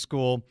High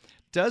School,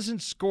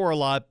 doesn't score a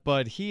lot,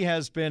 but he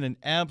has been an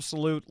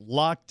absolute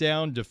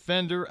lockdown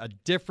defender, a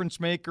difference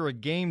maker, a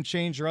game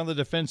changer on the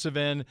defensive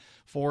end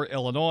for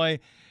Illinois.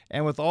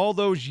 And with all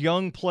those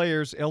young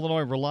players,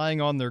 Illinois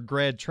relying on their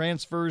grad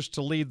transfers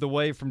to lead the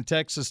way from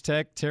Texas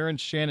Tech, Terrence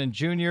Shannon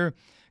Jr.,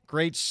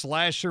 great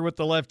slasher with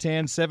the left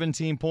hand,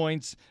 17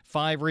 points,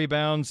 5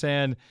 rebounds,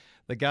 and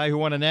the guy who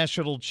won a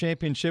national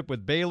championship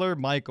with Baylor,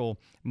 Michael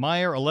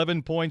Meyer,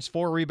 11 points,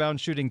 4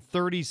 rebounds, shooting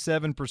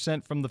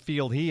 37% from the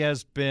field. He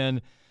has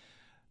been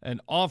an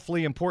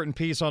awfully important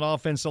piece on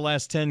offense the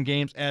last 10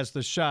 games as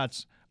the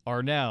shots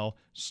are now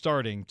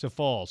starting to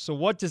fall. So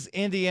what does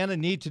Indiana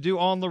need to do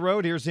on the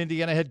road? Here's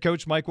Indiana head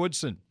coach Mike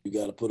Woodson. You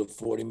got to put a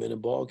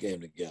 40-minute ball game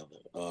together.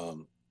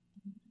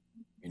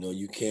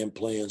 You can't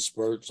play in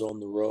spurts on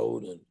the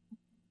road. And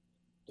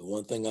the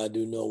one thing I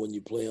do know when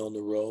you play on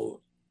the road,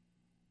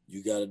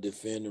 you got to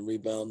defend and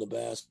rebound the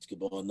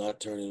basketball and not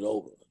turn it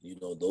over.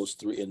 Those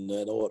 3 in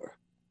that order.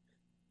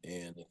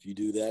 And if you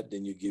do that,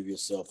 then you give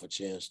yourself a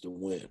chance to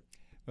win.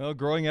 Well,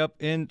 growing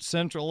up in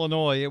Central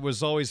Illinois, it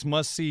was always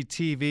must-see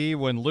TV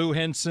when Lou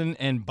Henson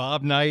and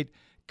Bob Knight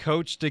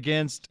coached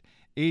against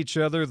each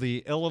other.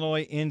 The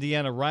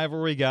Illinois-Indiana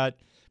rivalry got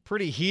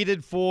pretty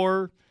heated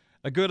for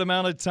a good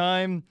amount of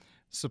time.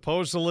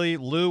 Supposedly,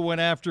 Lou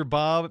went after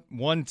Bob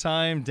one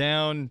time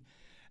down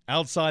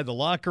outside the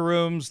locker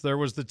rooms. There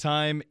was the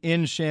time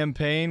in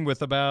Champaign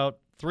with about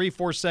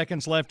 3-4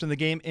 seconds left in the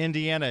game.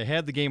 Indiana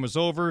ahead. The game was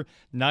over.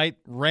 Knight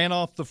ran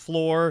off the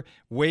floor,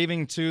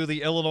 waving to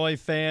the Illinois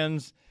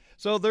fans.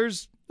 So there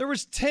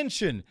was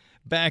tension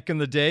back in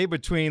the day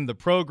between the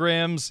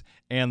programs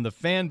and the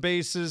fan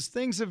bases.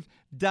 Things have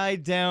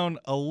died down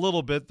a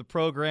little bit. The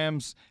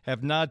programs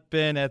have not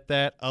been at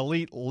that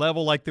elite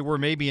level like they were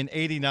maybe in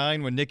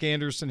 '89 when Nick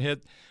Anderson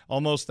hit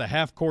almost the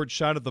half-court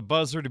shot at the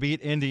buzzer to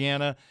beat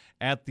Indiana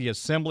at the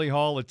Assembly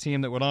Hall, a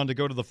team that went on to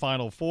go to the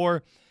Final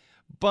Four.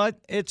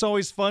 But it's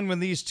always fun when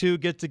these two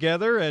get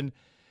together, and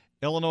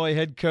Illinois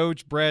head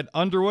coach Brad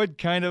Underwood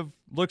kind of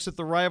looks at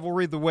the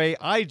rivalry the way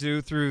I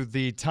do through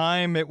the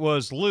time it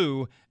was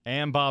Lou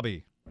and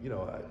Bobby.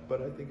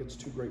 But I think it's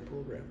 2 great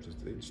programs.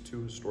 It's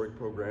 2 historic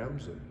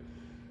programs, and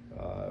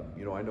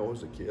I know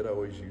as a kid I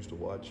always used to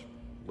watch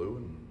Lou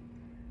and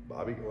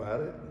Bobby go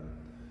at it, and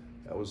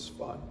that was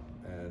fun.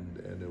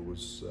 And it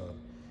was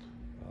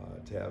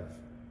to have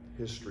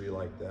history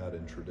like that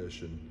and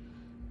tradition.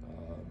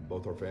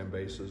 Both our fan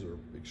bases are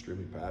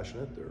extremely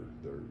passionate.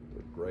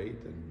 They're great,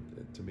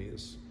 and to me,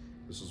 this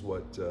is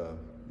what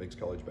makes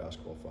college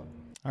basketball fun.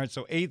 All right,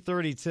 so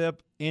 8:30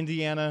 tip,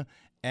 Indiana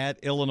at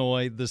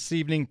Illinois this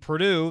evening.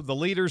 Purdue, the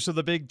leaders of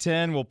the Big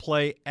Ten, will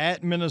play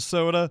at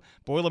Minnesota.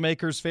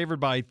 Boilermakers favored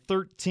by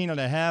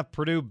 13.5.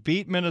 Purdue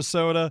beat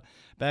Minnesota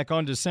back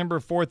on December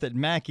 4th at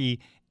Mackey,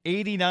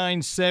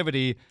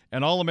 89-70.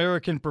 An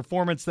All-American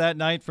performance that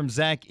night from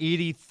Zach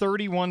Edey,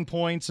 31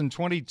 points and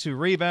 22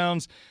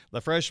 rebounds.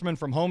 The freshman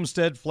from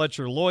Homestead,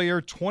 Fletcher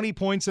Lawyer, 20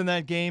 points in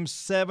that game,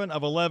 7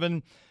 of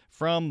 11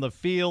 from the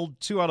field,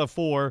 2 out of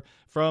 4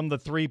 from the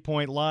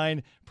three-point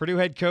line. Purdue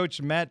head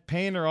coach Matt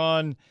Painter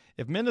on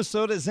if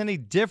Minnesota is any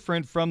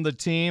different from the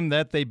team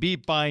that they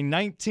beat by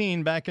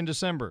 19 back in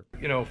December.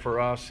 For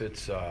us,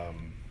 it's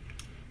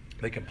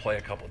they can play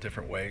a couple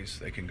different ways.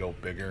 They can go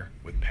bigger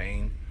with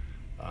Payne.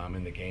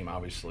 In the game,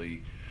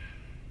 obviously,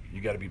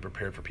 you got to be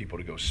prepared for people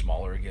to go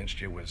smaller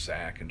against you with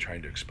Zach and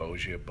trying to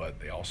expose you, but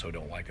they also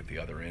don't like at the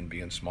other end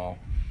being small.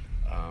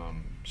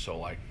 So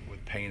like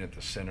with Payne at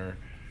the center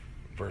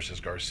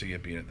versus Garcia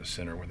being at the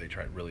center where they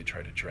really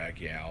try to drag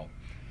you out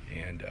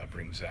and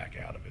bring Zach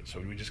out of it. So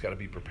we just got to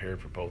be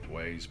prepared for both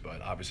ways,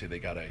 but obviously they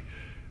got a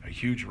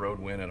huge road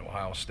win at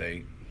Ohio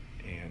State,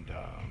 and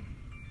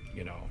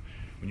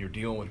when you're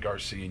dealing with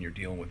Garcia and you're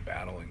dealing with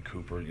Battle and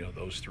Cooper,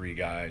 those 3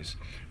 guys,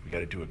 we got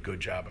to do a good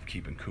job of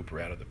keeping Cooper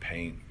out of the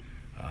paint.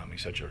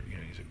 He's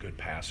he's a good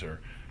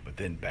passer, but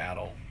then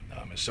Battle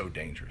is so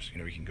dangerous.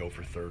 He can go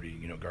for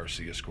 30.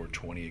 Garcia scored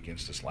 20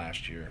 against us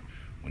last year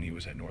when he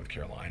was at North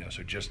Carolina.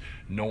 So just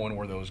knowing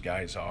where those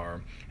guys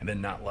are and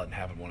then not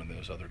having one of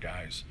those other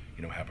guys,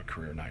 have a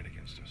career night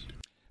against us.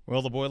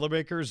 Well, the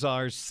Boilermakers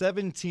are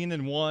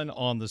 17-1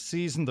 on the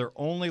season. Their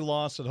only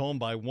loss at home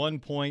by 1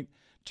 point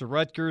to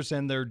Rutgers,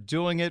 and they're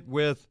doing it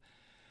with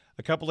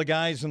a couple of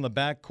guys in the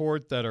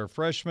backcourt that are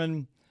freshmen.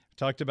 We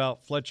talked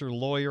about Fletcher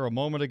Lawyer a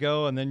moment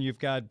ago, and then you've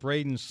got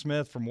Braden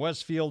Smith from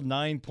Westfield,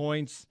 9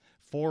 points,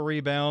 4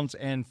 rebounds,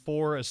 and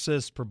 4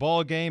 assists per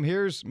ball game.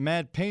 Here's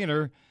Matt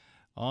Painter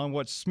on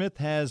what Smith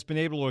has been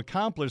able to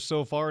accomplish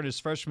so far in his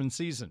freshman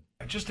season.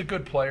 Just a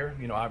good player.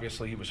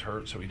 Obviously he was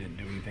hurt, so he didn't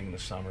do anything in the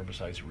summer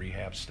besides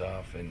rehab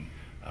stuff, and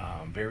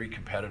very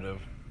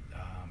competitive,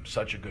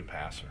 such a good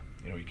passer.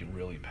 He can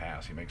really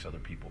pass. He makes other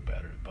people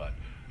better. But,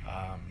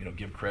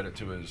 give credit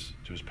to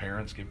his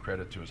parents, give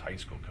credit to his high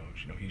school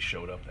coach. He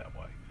showed up that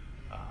way.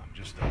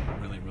 Just a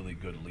really, really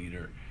good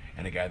leader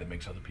and a guy that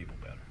makes other people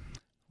better.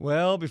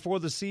 Well, before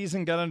the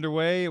season got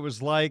underway, it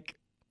was like,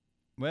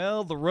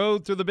 the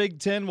road through the Big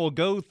Ten will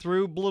go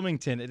through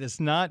Bloomington. It has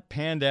not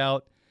panned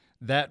out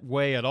that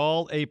way at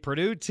all. A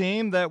Purdue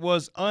team that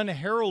was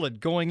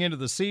unheralded going into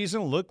the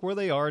season. Look where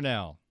they are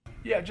now.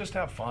 Yeah, just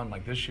have fun.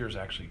 Like, this year's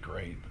actually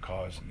great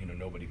because,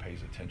 nobody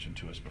pays attention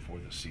to us before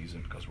the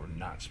season because we're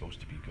not supposed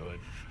to be good.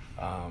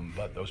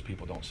 But those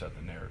people don't set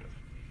the narrative.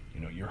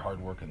 Your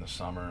hard work in the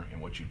summer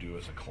and what you do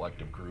as a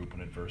collective group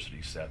when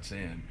adversity sets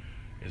in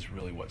is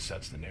really what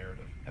sets the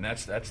narrative. And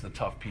that's the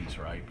tough piece,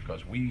 right?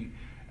 Because we,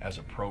 as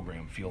a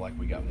program, feel like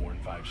we got more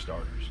than 5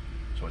 starters.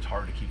 So it's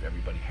hard to keep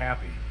everybody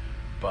happy.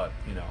 But,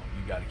 you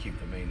got to keep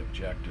the main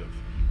objective,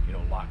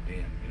 locked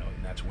in,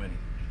 and that's winning.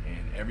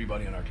 And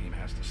everybody on our team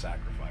has to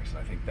sacrifice. And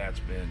I think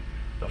that's been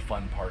the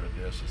fun part of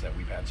this, is that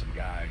we've had some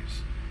guys,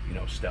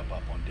 step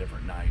up on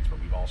different nights, but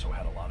we've also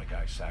had a lot of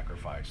guys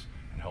sacrifice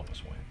and help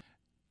us win.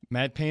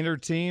 Matt Painter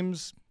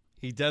teams,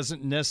 he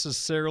doesn't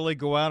necessarily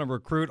go out and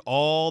recruit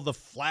all the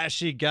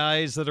flashy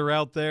guys that are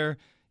out there.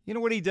 You know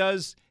what he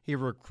does? He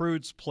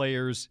recruits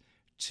players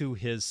to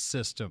his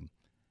system.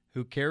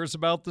 Who cares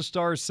about the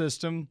star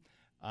system?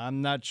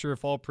 I'm not sure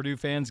if all Purdue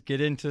fans get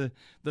into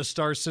the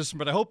star system,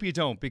 but I hope you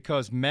don't,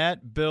 because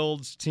Matt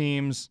builds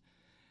teams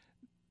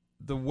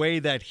the way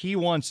that he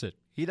wants it.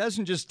 He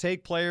doesn't just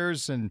take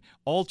players and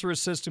alter a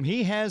system.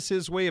 He has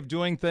his way of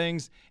doing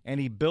things, and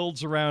he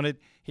builds around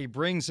it. He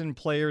brings in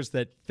players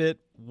that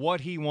fit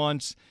what he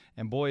wants,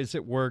 and boy, has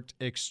it worked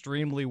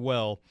extremely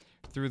well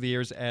through the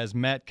years as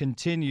Matt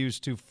continues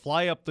to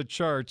fly up the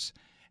charts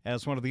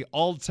as one of the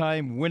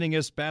all-time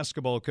winningest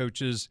basketball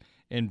coaches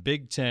in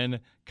Big Ten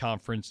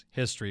Conference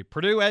history.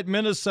 Purdue at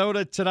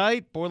Minnesota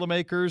tonight.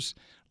 Boilermakers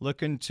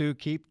looking to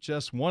keep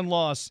just one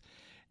loss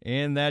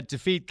in that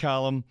defeat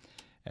column,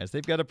 as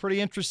they've got a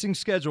pretty interesting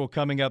schedule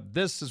coming up.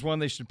 This is one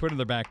they should put in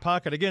their back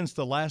pocket against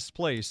the last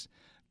place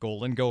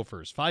Golden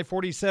Gophers.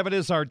 5:47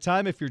 is our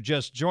time. If you're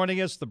just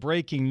joining us, the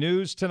breaking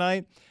news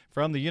tonight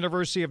from the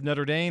University of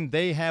Notre Dame.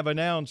 They have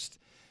announced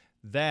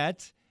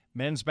that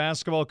men's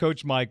basketball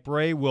coach Mike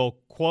Brey will,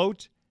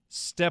 quote,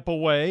 step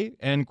away,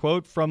 end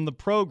quote, from the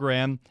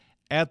program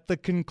at the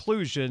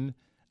conclusion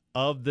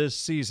of this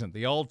season.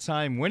 The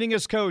all-time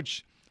winningest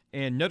coach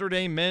in Notre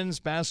Dame men's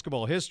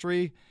basketball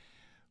history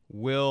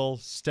will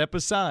step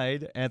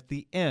aside at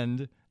the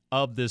end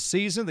of this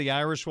season. The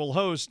Irish will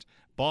host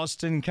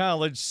Boston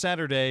College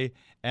Saturday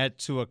at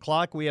 2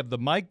 o'clock. We have the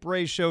Mike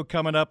Brey Show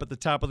coming up at the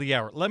top of the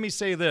hour. Let me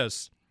say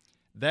this.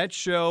 That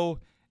show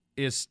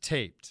is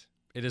taped.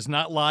 It is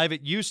not live.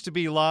 It used to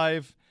be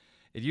live.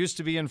 It used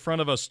to be in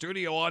front of a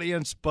studio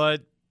audience,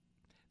 but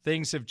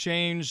things have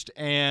changed,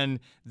 and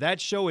that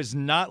show is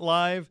not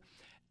live.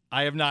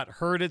 I have not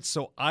heard it,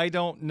 so I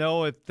don't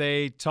know if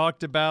they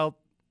talked about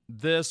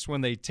this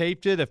when they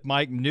taped it, if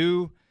Mike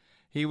knew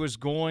he was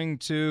going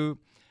to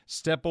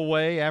step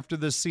away after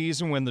the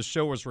season when the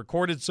show was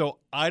recorded. So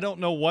I don't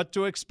know what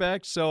to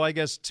expect, so I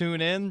guess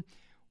tune in.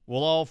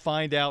 We'll all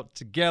find out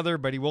together,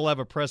 but he will have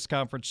a press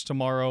conference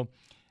tomorrow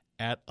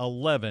at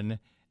 11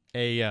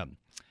 a.m.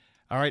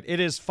 All right, it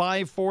is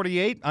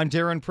 5:48. I'm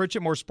Darren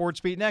Pritchett. More Sports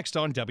Beat next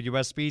on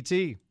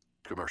WSBT.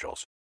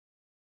 Commercials.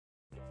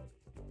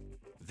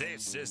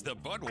 This is the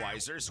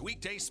Budweiser's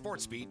Weekday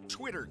Sports Beat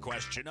Twitter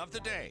question of the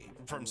day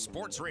from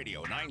Sports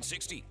Radio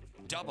 960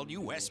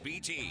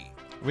 WSBT.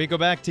 We go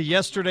back to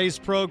yesterday's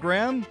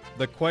program.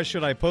 The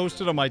question I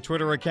posted on my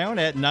Twitter account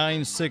at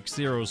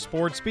 960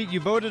 SportsBeat.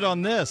 You voted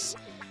on this.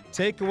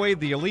 Take away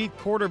the elite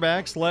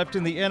quarterbacks left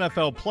in the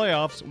NFL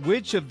playoffs.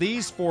 Which of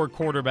these 4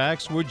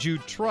 quarterbacks would you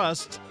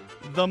trust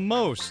the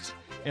most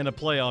in a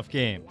playoff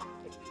game?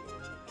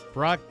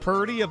 Brock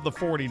Purdy of the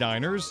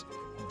 49ers,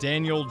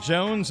 Daniel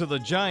Jones of the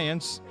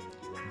Giants,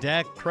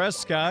 Dak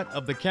Prescott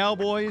of the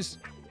Cowboys,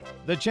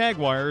 the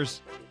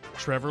Jaguars,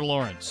 Trevor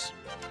Lawrence.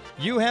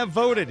 You have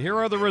voted. Here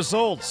are the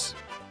results.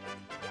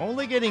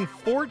 Only getting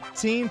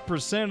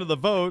 14% of the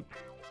vote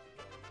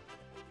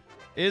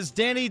is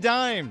Danny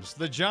Dimes,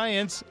 the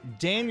Giants.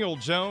 Daniel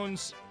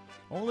Jones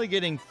only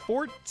getting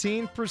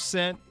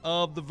 14%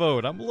 of the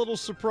vote. I'm a little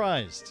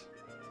surprised.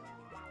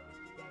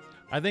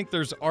 I think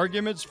there's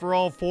arguments for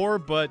all 4,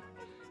 but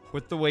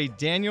with the way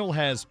Daniel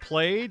has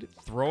played,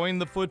 throwing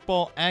the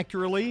football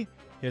accurately,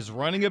 his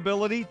running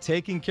ability,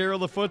 taking care of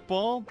the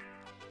football,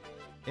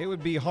 it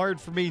would be hard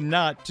for me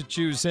not to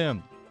choose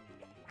him.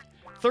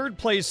 Third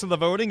place in the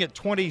voting at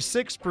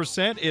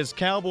 26% is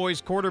Cowboys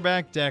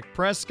quarterback Dak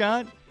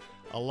Prescott.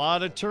 A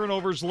lot of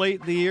turnovers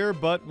late in the year,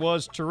 but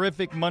was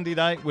terrific Monday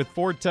night with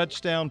 4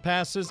 touchdown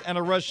passes and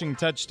a rushing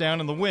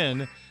touchdown in the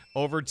win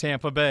over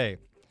Tampa Bay.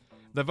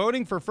 The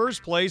voting for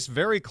first place,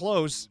 very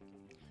close.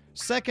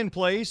 Second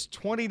place,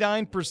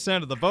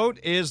 29% of the vote,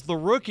 is the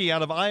rookie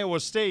out of Iowa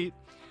State,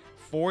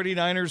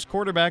 49ers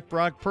quarterback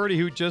Brock Purdy,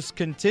 who just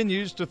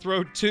continues to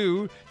throw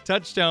 2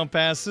 touchdown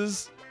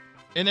passes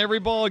in every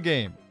ball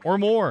game or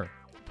more.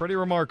 Pretty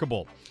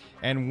remarkable.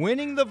 And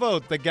winning the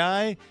vote, the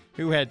guy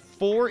who had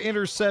 4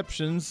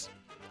 interceptions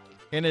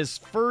in his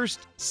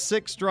first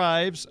 6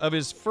 drives of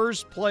his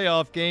first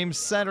playoff game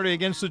Saturday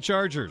against the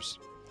Chargers.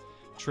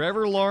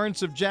 Trevor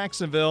Lawrence of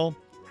Jacksonville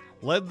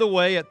led the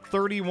way at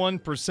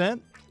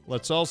 31%.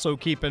 Let's also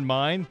keep in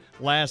mind,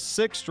 last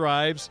 6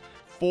 drives,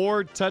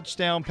 4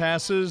 touchdown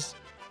passes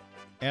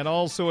and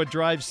also a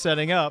drive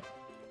setting up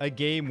a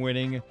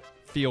game-winning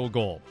field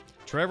goal.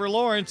 Trevor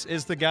Lawrence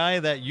is the guy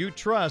that you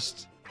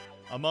trust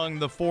among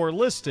the 4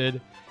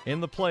 listed in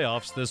the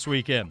playoffs this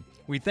weekend.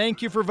 We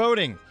thank you for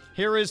voting.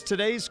 Here is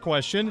today's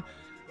question.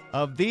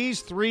 Of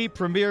these 3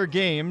 premier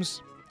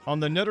games on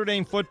the Notre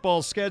Dame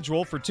football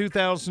schedule for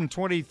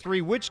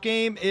 2023, which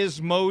game is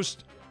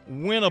most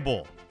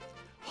winnable?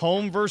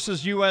 Home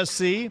versus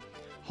USC,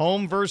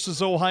 home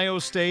versus Ohio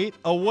State,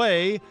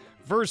 away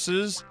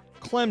versus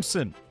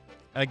Clemson.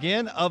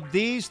 Again, of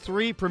these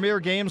 3 premier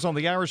games on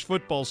the Irish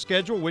football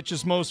schedule, which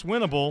is most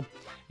winnable?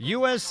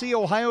 USC,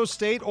 Ohio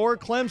State, or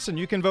Clemson?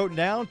 You can vote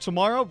now,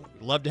 tomorrow.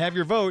 Love to have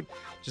your vote.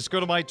 Just go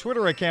to my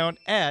Twitter account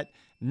at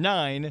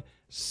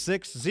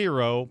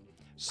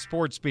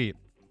 960SportsBeat.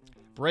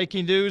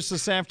 Breaking news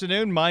this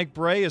afternoon, Mike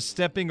Brey is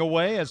stepping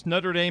away as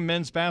Notre Dame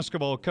men's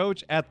basketball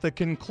coach at the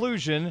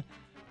conclusion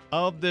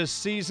of this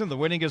season, the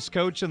winningest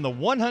coach in the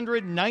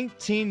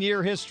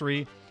 119-year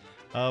history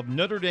of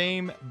Notre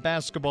Dame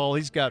basketball.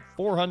 He's got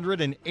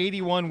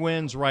 481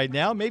 wins right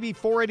now. Maybe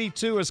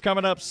 482 is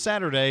coming up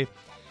Saturday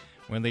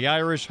when the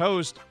Irish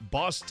host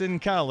Boston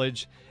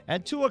College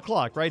at 2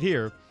 o'clock right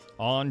here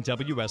on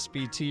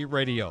WSBT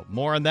Radio.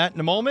 More on that in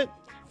a moment.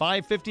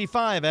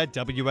 5:55 at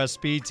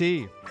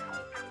WSBT.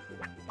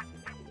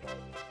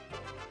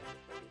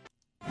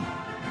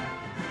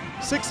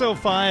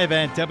 6:05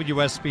 at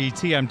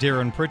WSBT. I'm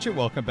Darren Pritchett.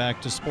 Welcome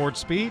back to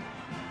Sports Beat.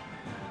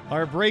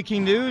 Our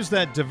breaking news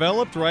that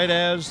developed right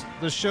as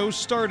the show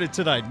started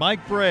tonight.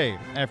 Mike Brey,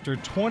 after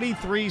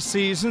 23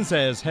 seasons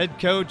as head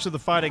coach of the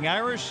Fighting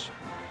Irish,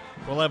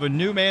 will have a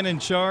new man in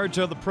charge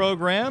of the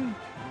program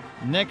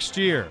next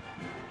year.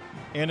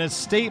 In a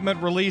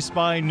statement released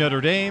by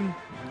Notre Dame,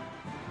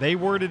 they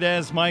worded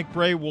as Mike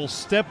Brey will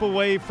step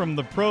away from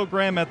the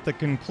program at the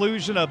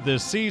conclusion of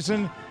this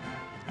season.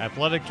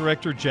 Athletic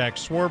Director Jack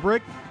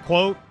Swarbrick,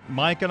 quote,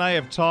 Mike and I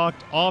have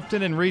talked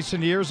often in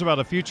recent years about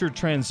a future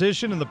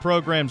transition in the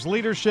program's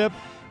leadership,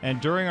 and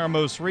during our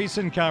most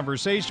recent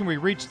conversation, we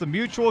reached the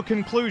mutual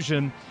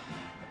conclusion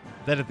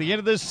that at the end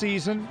of this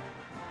season,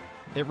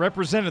 it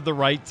represented the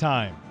right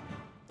time.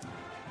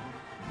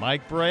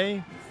 Mike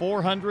Brey,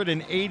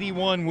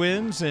 481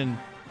 wins in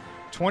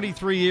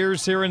 23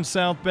 years here in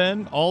South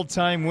Bend,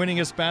 all-time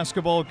winningest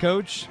basketball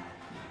coach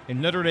in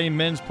Notre Dame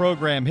men's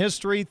program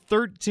history,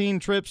 13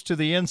 trips to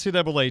the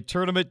NCAA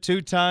tournament,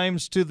 2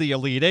 times to the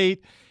Elite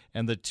Eight,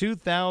 and the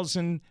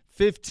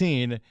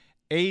 2015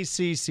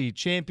 ACC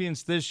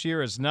champions. This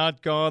year has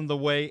not gone the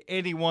way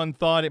anyone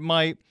thought it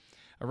might.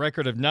 A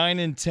record of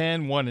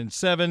 9-10,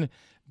 1-7.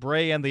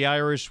 Brey and the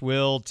Irish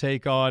will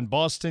take on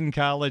Boston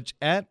College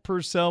at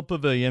Purcell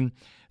Pavilion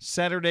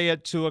Saturday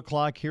at 2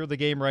 o'clock. Hear the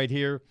game right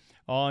here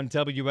on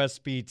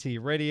WSBT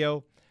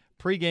Radio.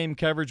 Pre-game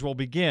coverage will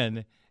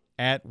begin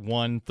at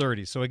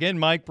 1:30. So again,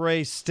 Mike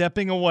Brey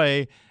stepping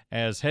away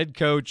as head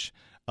coach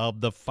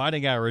of the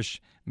Fighting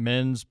Irish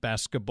men's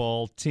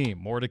basketball team.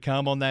 More to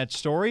come on that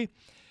story.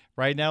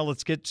 Right now,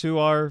 let's get to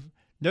our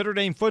Notre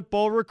Dame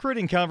football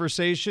recruiting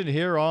conversation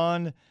here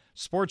on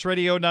Sports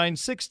Radio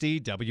 960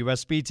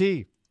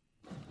 WSBT.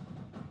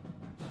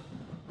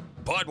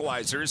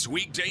 Budweiser's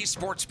weekday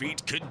sports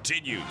beat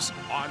continues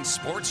on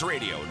Sports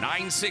Radio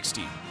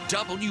 960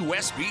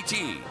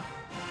 WSBT,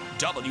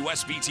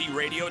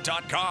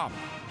 WSBTradio.com,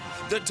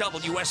 the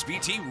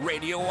WSBT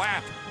Radio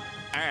app,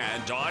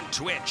 and on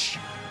Twitch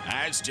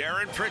as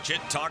Darren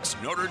Pritchett talks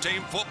Notre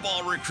Dame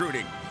football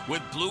recruiting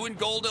with Blue and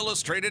Gold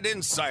Illustrated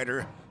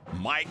insider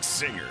Mike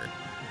Singer.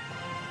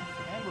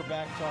 And we're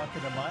back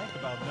talking to Mike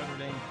about Notre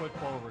Dame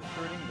football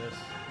recruiting. This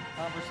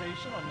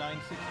conversation on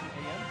 960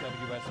 AM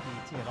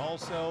WSBT and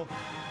also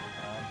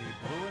on the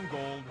Blue and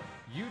Gold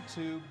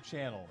YouTube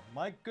channel.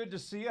 Mike, good to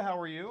see you. How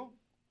are you?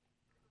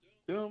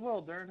 Doing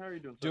well, Darren. How are you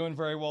doing? Doing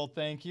very well,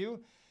 thank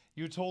you.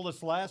 You told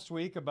us last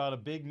week about a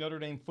big Notre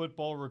Dame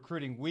football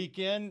recruiting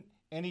weekend.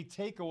 Any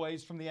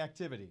takeaways from the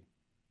activity?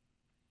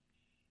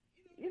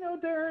 You know,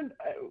 Darren,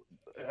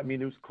 I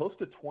mean, it was close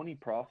to 20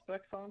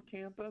 prospects on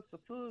campus.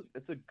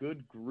 It's a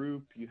good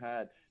group. You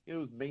had, it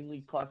was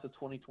mainly class of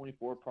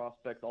 2024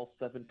 prospects. All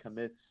 7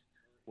 commits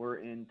were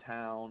in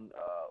town.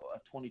 A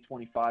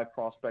 2025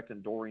 prospect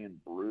in Dorian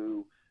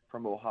Brew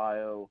from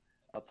Ohio,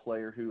 a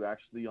player who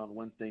actually on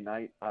Wednesday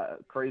night,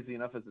 crazy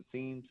enough as it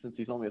seems, since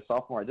he's only a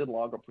sophomore, I did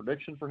log a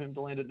prediction for him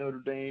to land at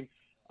Notre Dame.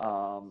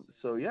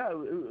 So, yeah,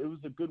 it was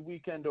a good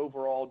weekend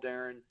overall,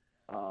 Darren.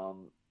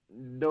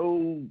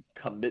 No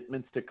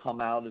commitments to come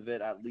out of it,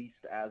 at least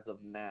as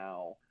of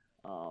now.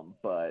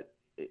 But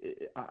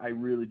I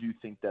really do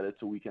think that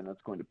it's a weekend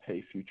that's going to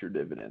pay future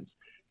dividends.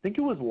 I think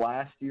it was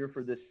last year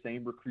for this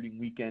same recruiting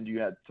weekend, you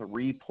had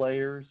 3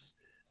 players.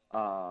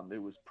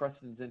 It was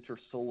Preston Zinter,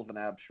 Sullivan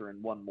Absher,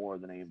 and one more.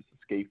 The names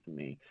escaped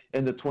me.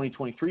 In the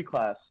 2023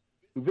 class,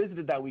 who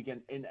visited that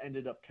weekend and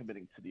ended up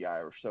committing to the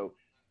Irish. So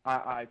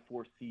I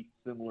foresee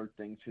similar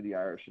things to the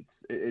Irish.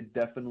 It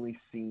definitely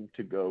seemed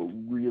to go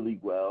really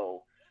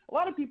well. A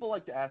lot of people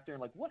like to ask, Darren,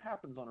 like, what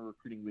happens on a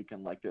recruiting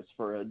weekend like this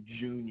for a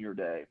junior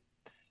day?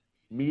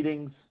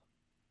 Meetings,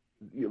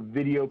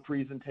 video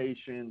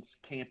presentations,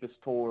 campus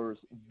tours,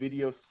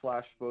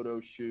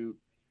 video/photo shoot,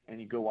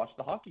 and you go watch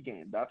the hockey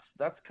game. That's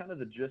kind of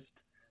the gist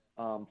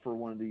for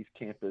one of these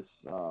campus,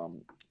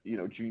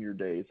 junior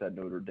days at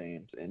Notre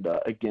Dame. And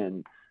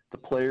again, the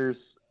players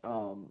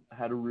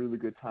had a really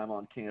good time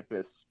on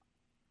campus,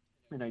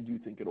 and I do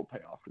think it'll pay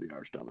off for the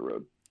Irish down the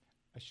road.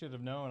 I should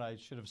have known. I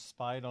should have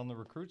spied on the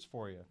recruits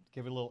for you.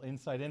 Give you a little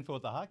inside info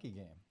at the hockey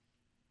game.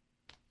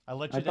 I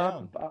let you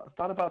down. I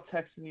thought about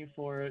texting you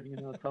for it.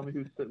 Tell me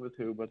who's sitting with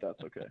who, but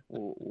that's okay.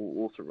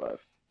 We'll survive.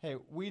 Hey,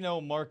 we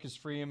know Marcus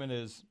Freeman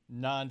is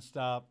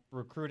nonstop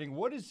recruiting.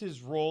 What is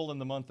his role in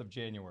the month of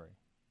January?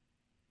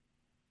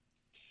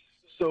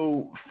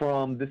 So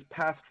from this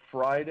past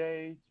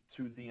Friday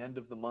to the end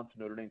of the month,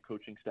 Notre Dame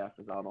coaching staff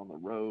is out on the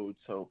road.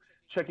 So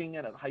checking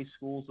in at high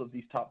schools of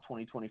these top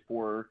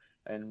 2024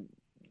 and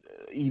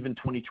even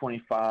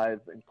 2025,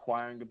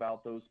 inquiring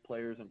about those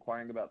players,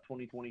 inquiring about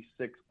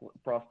 2026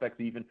 prospects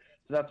even.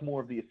 So that's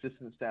more of the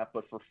assistant staff.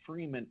 But for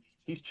Freeman,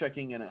 he's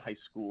checking in at high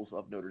schools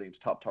of Notre Dame's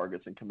top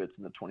targets and commits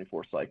in the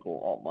 24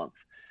 cycle all month.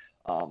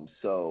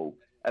 So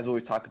as we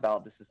always talk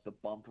about, this is the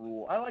bump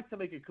rule. I like to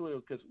make it clear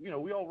because,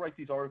 we all write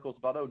these articles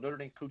about, Notre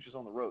Dame coaches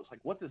on the road. It's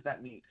like, what does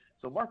that mean?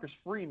 So Marcus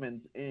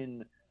Freeman's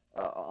in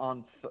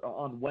on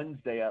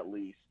Wednesday at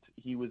least.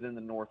 He was in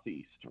the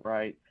Northeast,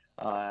 right?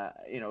 At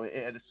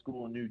a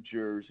school in New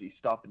Jersey,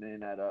 stopping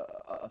in at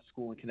a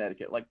school in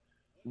Connecticut. Like,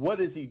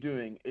 what is he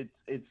doing?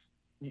 It's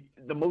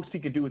the most he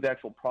could do with the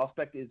actual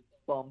prospect is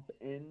bump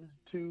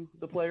into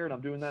the player, and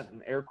I'm doing that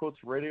in air quotes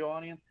for radio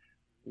audience.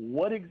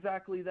 What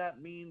exactly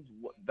that means,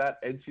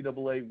 that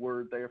NCAA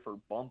word there for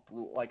bump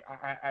rule, like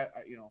I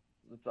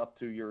it's up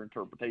to your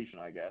interpretation,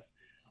 I guess.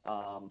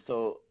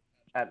 So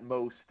at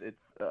most,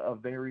 it's a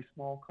very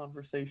small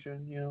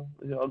conversation,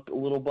 a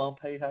little bump.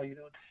 Hey, how you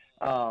doing?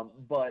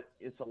 But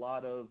it's a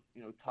lot of,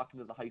 talking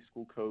to the high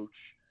school coach,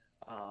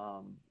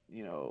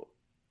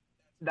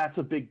 that's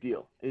a big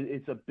deal.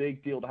 It's a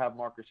big deal to have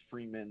Marcus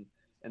Freeman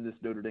and this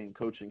Notre Dame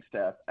coaching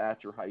staff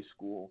at your high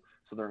school.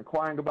 So they're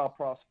inquiring about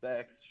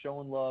prospects,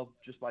 showing love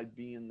just by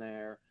being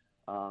there.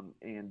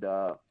 It's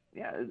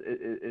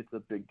a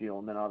big deal.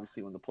 And then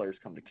obviously when the players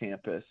come to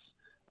campus,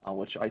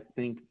 which I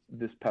think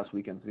this past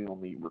weekend is the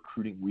only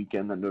recruiting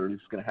weekend that Notre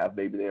Dame's going to have.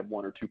 Maybe they have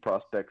one or two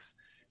prospects,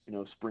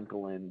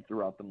 sprinkle in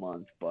throughout the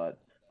month, but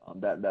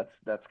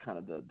that's kind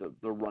of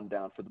the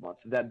rundown for the month.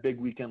 So that big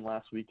weekend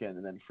last weekend,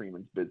 and then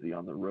Freeman's busy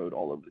on the road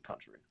all over the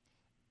country.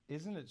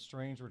 Isn't it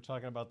strange we're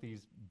talking about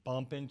these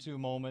bump into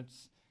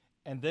moments,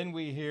 and then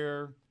we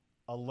hear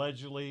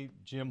allegedly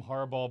Jim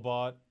Harbaugh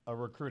bought a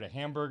recruit a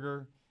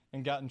hamburger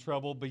and got in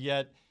trouble, but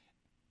yet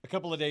a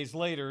couple of days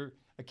later,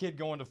 a kid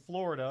going to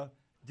Florida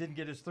didn't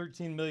get his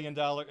 $13 million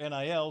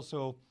NIL,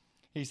 so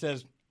he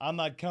says, I'm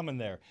not coming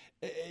there.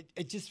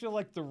 It just feels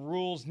like the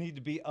rules need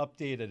to be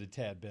updated a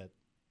tad bit.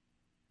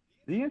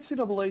 The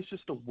NCAA is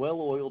just a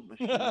well-oiled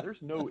machine. There's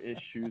no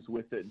issues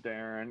with it,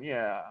 Darren.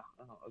 Yeah,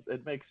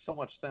 it makes so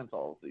much sense,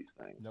 all of these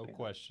things. No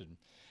question.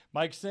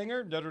 Mike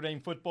Singer, Notre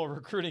Dame football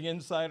recruiting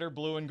insider,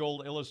 Blue and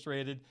Gold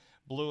Illustrated,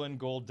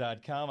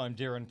 blueandgold.com. I'm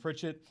Darren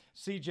Pritchett.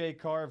 CJ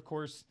Carr, of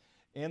course,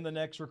 in the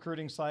next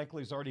recruiting cycle.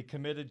 He's already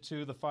committed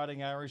to the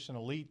Fighting Irish, an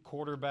elite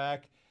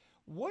quarterback.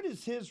 What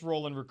is his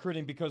role in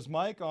recruiting? Because,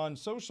 Mike, on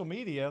social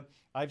media,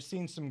 I've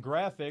seen some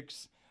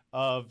graphics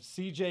of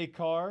CJ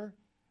Carr,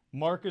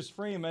 Marcus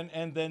Freeman,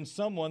 and then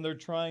someone they're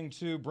trying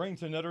to bring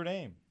to Notre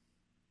Dame.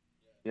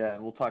 Yeah,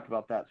 and we'll talk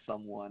about that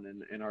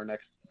someone in our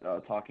next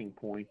talking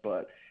point.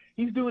 But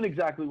he's doing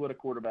exactly what a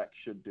quarterback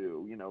should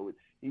do.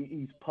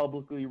 He's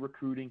publicly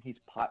recruiting. He's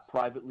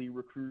privately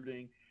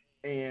recruiting.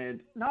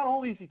 And not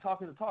only is he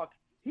talking the talk,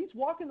 he's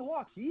walking the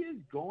walk. He is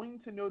going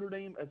to Notre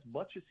Dame as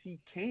much as he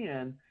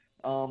can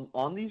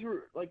on these,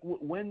 like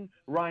when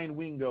Ryan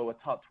Wingo, a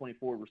top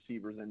 24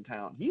 receiver, is in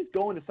town. He's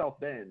going to South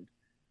Bend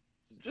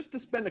just to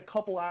spend a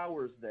couple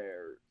hours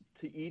there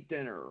to eat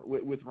dinner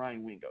with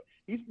Ryan Wingo.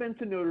 He's been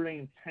to Notre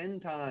Dame 10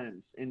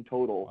 times in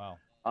total.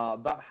 Wow.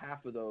 About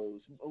half of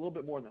those, a little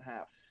bit more than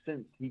half,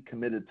 since he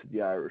committed to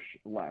the Irish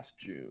last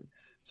June.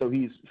 So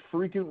he's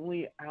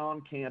frequently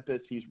on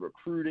campus. He's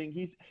recruiting.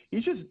 He's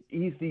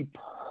the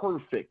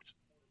perfect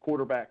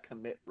quarterback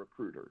commit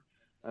recruiter.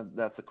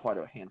 That's quite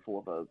a handful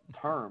of a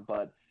term,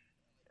 but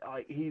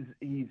he's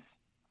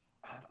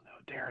I don't know,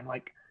 Darren,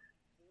 like,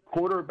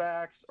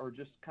 quarterbacks are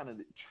just kind of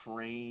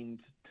trained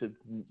to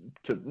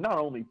not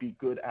only be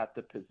good at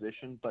the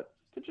position, but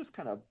to just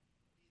kind of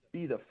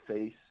be the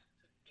face,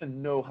 to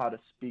know how to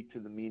speak to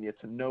the media,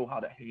 to know how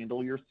to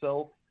handle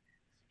yourself.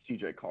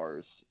 CJ Carr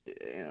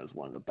is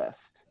one of the best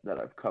that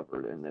I've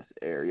covered in this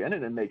area. And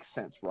it makes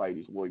sense, right?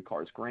 He's Lloyd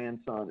Carr's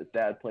grandson. His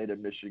dad played at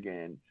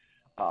Michigan.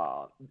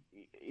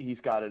 He's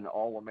got an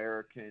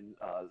All-American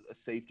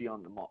safety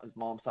on his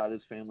mom's side of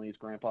his family, his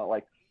grandpa.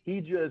 Like,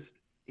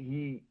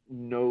 he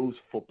knows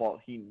football.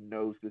 He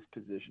knows this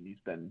position. He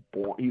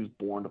was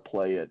born to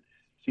play it.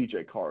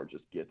 CJ Carr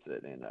just gets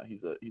it, and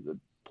he's a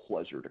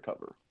pleasure to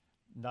cover.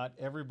 Not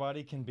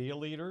everybody can be a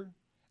leader.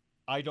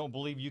 I don't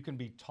believe you can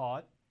be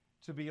taught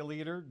to be a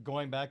leader.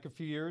 Going back a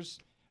few years,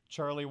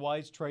 Charlie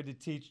Weis tried to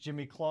teach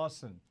Jimmy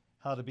Clausen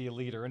how to be a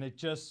leader, and it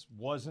just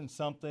wasn't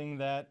something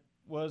that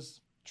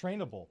was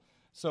trainable.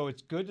 So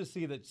it's good to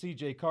see that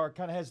C.J. Carr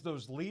kind of has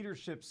those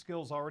leadership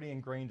skills already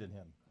ingrained in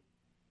him.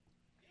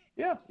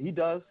 Yeah, he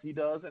does.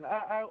 And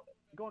I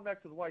going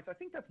back to the Whites, I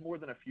think that's more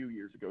than a few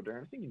years ago,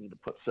 Darren. I think you need to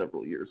put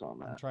several years on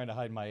that. I'm trying to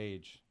hide my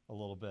age a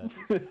little bit.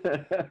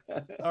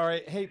 All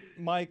right. Hey,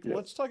 Mike,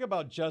 let's talk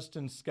about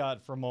Justin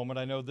Scott for a moment.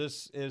 I know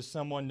this is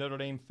someone Notre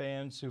Dame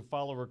fans who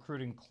follow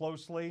recruiting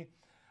closely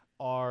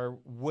are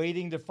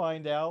waiting to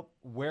find out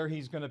where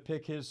he's going to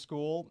pick his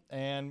school,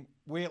 and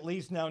we at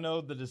least now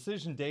know the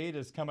decision date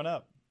is coming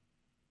up.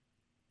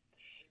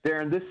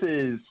 Darren,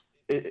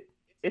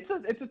 it's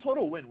a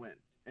total win-win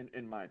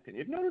in my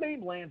opinion. If Notre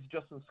Dame lands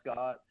Justin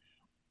Scott,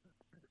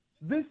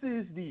 this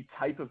is the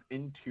type of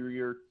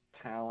interior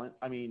talent.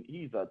 I mean,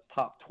 he's a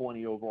top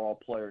 20 overall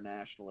player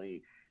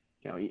nationally.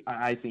 You know,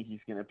 I think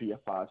he's going to be a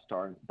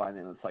 5-star by the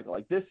end of the cycle.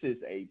 Like, this is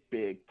a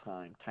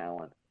big-time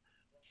talent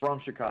from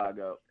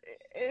Chicago.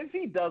 If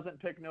he doesn't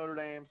pick Notre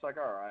Dame, it's like,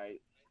 all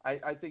right.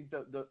 I think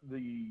the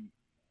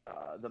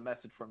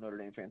message from Notre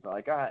Dame fans are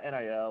like,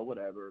 NIL,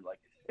 whatever. Like,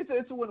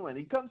 it's a win-win.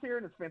 He comes here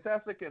and it's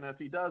fantastic, and if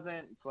he doesn't,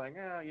 it's like,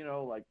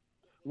 like,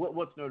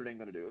 what's Notre Dame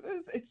going to do?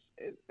 It's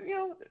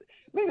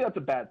maybe that's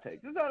a bad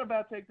take. Is that a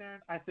bad take, Darren?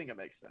 I think it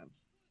makes sense.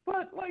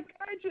 But like,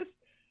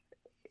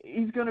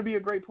 he's going to be a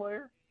great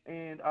player.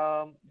 And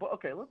but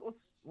okay, let's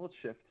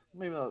shift.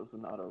 Maybe that was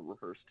not a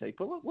reverse take,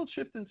 but let's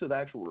shift into the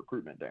actual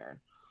recruitment, Darren.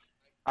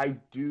 I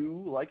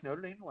do like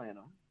Notre Dame to land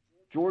him.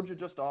 Georgia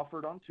just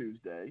offered on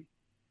Tuesday,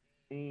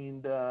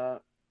 and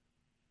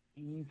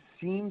he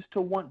seems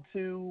to want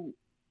to.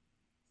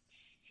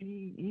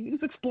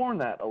 He's exploring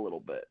that a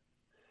little bit.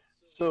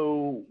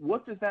 So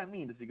what does that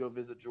mean? Does he go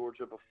visit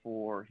Georgia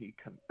before he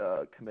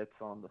commits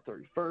on the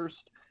 31st?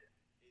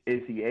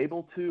 Is he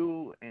able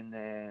to, and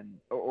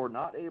then or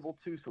not able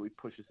to? So he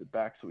pushes it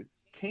back so he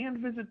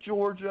can visit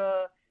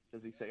Georgia.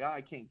 Does he say, I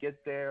can't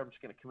get there, I'm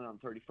just going to come in on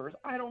the 31st?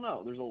 I don't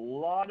know. There's a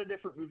lot of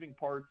different moving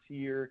parts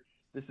here.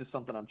 This is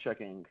something I'm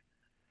checking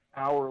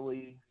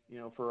hourly,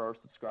 for our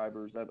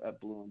subscribers at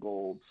Blue and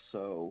Gold.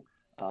 So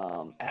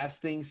as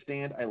things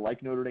stand, I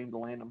like Notre Dame to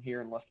land them here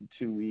in less than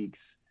 2 weeks.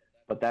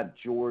 But that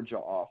Georgia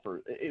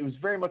offer, it was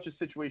very much a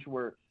situation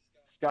where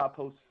Scott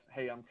posts,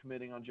 hey, I'm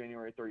committing on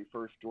January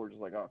 31st. Georgia's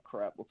like, oh,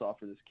 crap, let's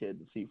offer this kid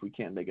and see if we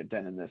can't make a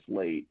dent in this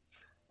late.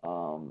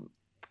 So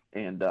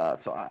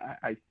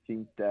I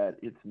think that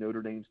it's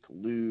Notre Dame's to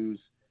lose.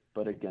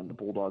 But, again, the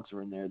Bulldogs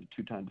are in there, the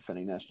 2-time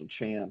defending national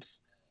champs.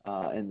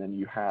 And then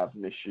you have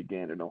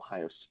Michigan and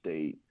Ohio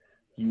State,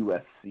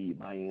 USC,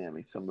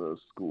 Miami, some of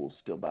those schools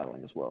still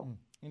battling as well.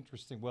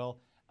 Interesting. Well,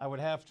 I would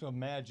have to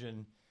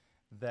imagine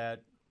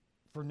that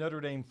for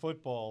Notre Dame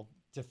football,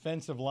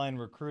 defensive line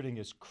recruiting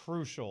is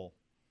crucial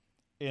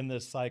in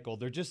this cycle.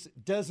 There just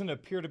doesn't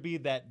appear to be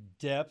that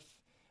depth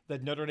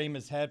that Notre Dame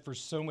has had for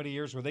so many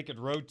years where they could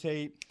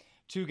rotate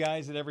 2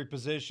 guys at every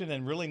position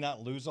and really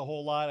not lose a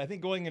whole lot. I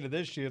think going into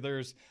this year,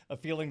 there's a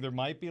feeling there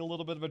might be a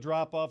little bit of a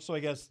drop-off. So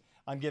I guess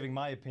I'm giving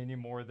my opinion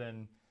more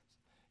than,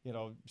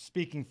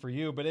 speaking for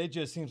you. But it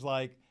just seems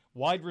like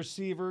wide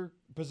receiver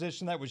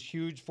position, that was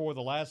huge for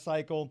the last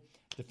cycle.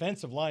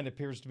 Defensive line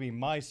appears to be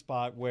my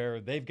spot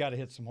where they've got to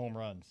hit some home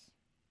runs.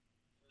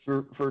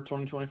 For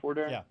 2024,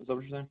 Darren? Yeah. Is that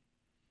what you're saying?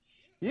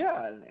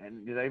 Yeah,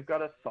 and they've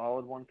got a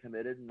solid one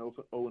committed.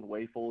 Owen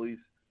Wayful,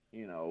 I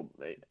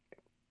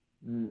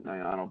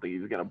don't think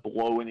he's going to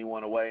blow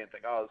anyone away and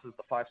think, oh, this is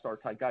the 5-star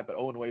type guy. But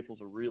Owen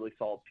Wayful's a really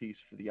solid piece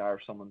for the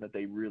Irish, someone that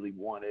they really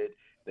wanted.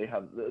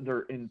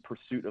 They're in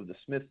pursuit of the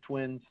Smith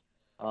twins.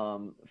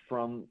 They're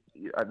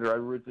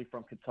originally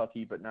from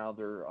Kentucky, but now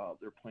they're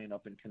playing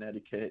up in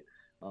Connecticut.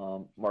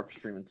 Marcus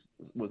Freeman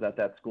was at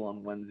that school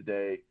on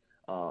Wednesday.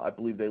 I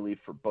believe they leave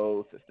for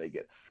both. If they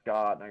get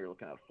Scott, now you're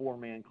looking at a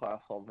 4-man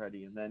class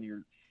already, and then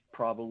you're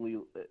probably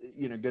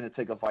going to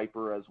take a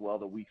Viper as well,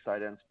 the weak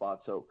side end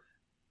spot. So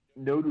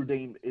Notre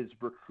Dame is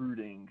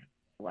recruiting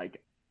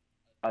like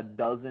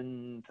 12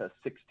 to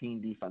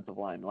 16 defensive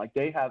linemen. Like,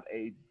 they have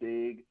a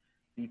big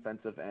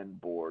defensive line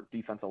board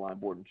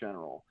in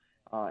general.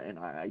 And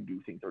I do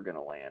think they're going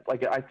to land.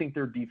 Like, I think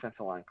their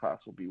defensive line class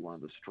will be one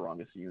of the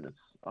strongest units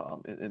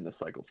in the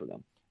cycle for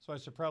them. So I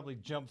should probably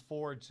jump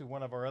forward to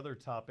one of our other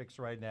topics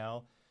right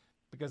now,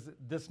 because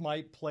this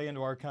might play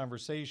into our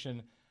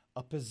conversation.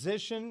 A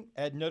position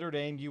at Notre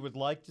Dame you would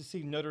like to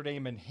see Notre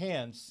Dame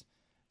enhance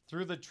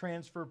through the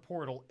transfer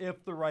portal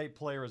if the right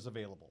player is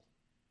available.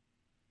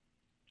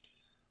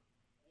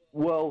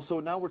 Well, so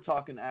now we're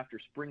talking after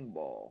spring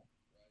ball,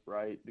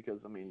 right? Because,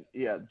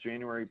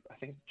 January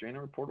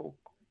portal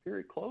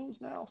period closed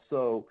now.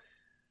 So,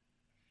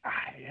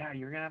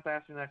 you're going to have to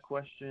ask me that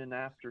question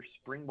after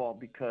spring ball,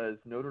 because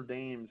Notre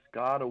Dame's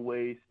got a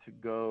ways to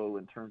go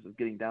in terms of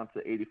getting down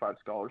to 85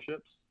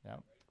 scholarships. Yeah.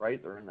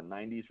 Right? They're in the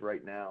 90s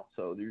right now.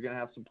 So you're going to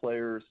have some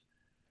players.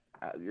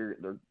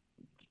 It's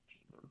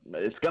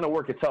going to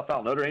work itself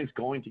out. Notre Dame's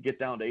going to get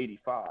down to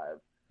 85.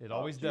 It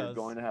always So does. You're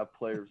going to have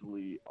players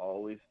leave,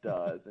 always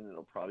does, and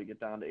it'll probably get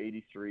down to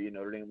 83, and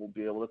Notre Dame will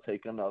be able to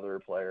take another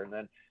player, and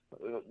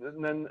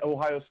then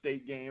Ohio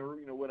State game,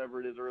 or whatever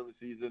it is early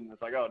season,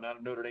 it's like, oh, now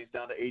Notre Dame's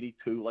down to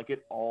 82. Like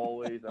that's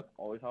always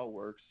how it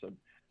works. So I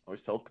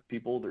always tell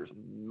people there's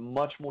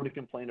much more to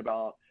complain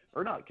about,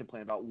 or not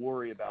complain about,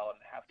 worry about,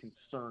 and have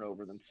concern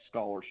over than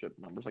scholarship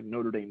numbers. Like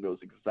Notre Dame knows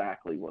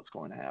exactly what's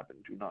going to happen.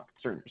 Do not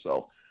concern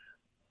yourself.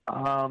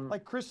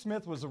 Like Chris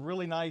Smith was a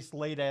really nice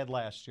late add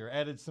last year,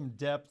 added some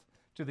depth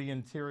to the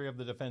interior of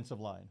the defensive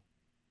line.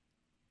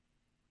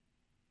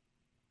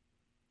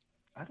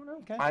 I don't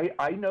know. Okay.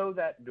 I know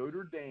that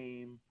Notre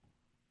Dame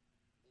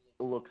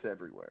looks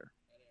everywhere,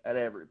 at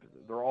every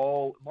position.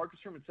 Marcus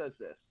Sherman says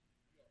this,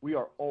 we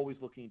are always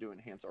looking to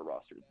enhance our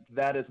roster.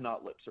 That is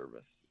not lip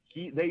service.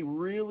 They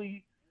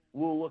really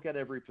will look at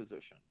every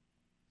position.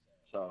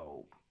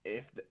 So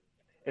if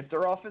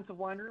their offensive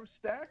line room's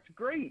stacked,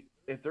 great.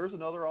 If there's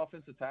another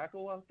offensive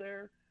tackle out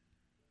there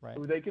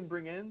who they can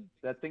bring in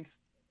that thinks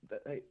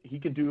that he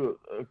can do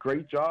a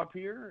great job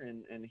here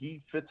and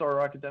he fits our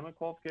academic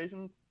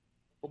qualifications,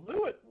 we'll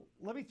do it.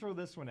 Let me throw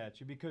this one at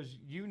you because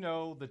you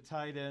know the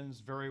tight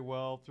ends very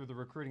well through the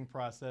recruiting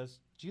process.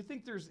 Do you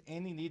think there's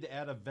any need to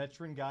add a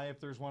veteran guy if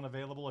there's one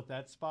available at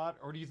that spot?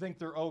 Or do you think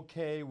they're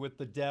okay with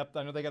the depth?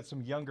 I know they got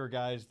some younger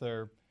guys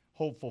they're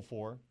hopeful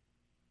for.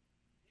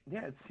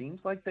 Yeah, it seems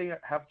like they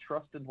have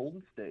trust in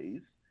Holden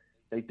Stays.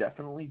 They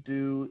definitely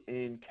do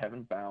in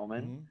Kevin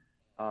Bauman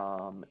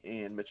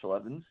and Mitchell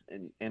Evans.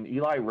 And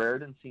Eli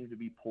Raridan seems to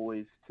be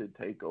poised to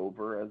take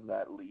over as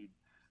that lead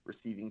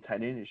receiving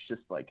tight end. It's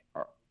just like,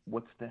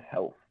 what's the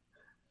health?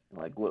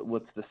 Like,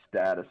 what's the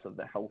status of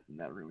the health in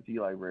that room with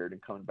Eli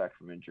Raridan coming back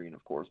from injury and,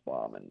 of course,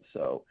 Bauman.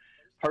 So,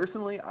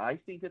 personally, I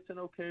think it's an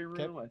okay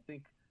room. I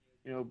think,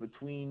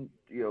 between,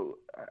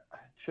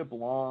 Chip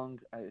Long,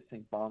 I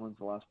think Bauman's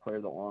the last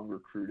player that Long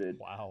recruited.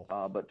 Wow.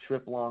 But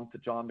Chip Long to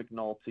John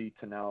McNulty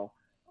to now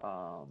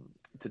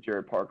to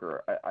Jared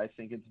Parker, I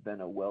think it's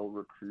been a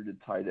well-recruited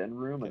tight end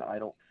room, and I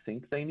don't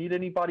think they need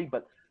anybody.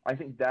 But I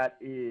think that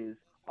is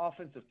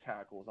offensive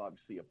tackle is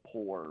obviously a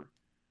poor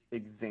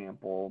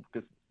example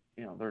because,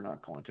 they're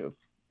not going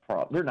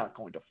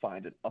to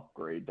find an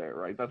upgrade there,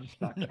 right? That's just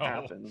not going to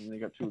happen. And they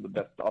got two of the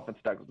best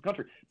offensive tackles in the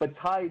country. But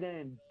tight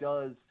end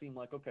does seem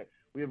like, okay,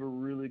 we have a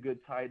really good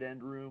tight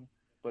end room,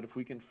 but if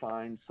we can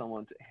find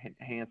someone to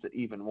enhance it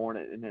even more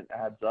and it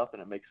adds up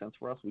and it makes sense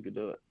for us, we could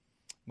do it.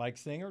 Mike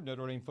Singer,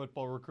 Notre Dame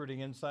football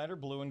recruiting insider,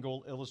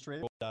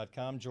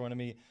 blueandgoldillustrated.com, joining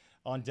me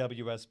on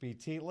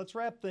WSBT. Let's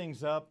wrap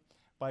things up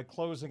by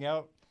closing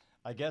out,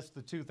 I guess,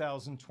 the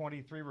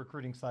 2023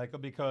 recruiting cycle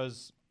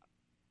because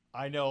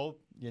I know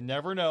you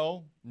never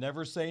know,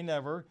 never say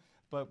never,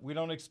 but we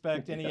don't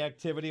expect any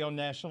activity on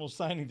National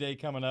Signing Day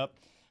coming up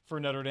for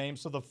Notre Dame.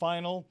 So the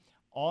final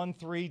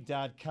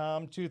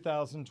On3.com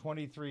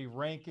 2023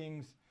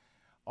 rankings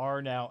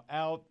are now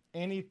out.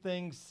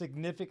 Anything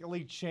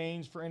significantly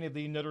changed for any of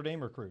the Notre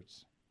Dame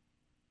recruits?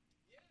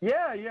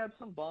 Yeah, you had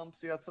some bumps,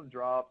 you had some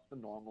drops, the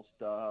normal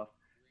stuff.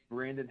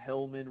 Brandon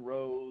Hillman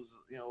rose,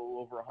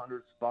 over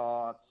 100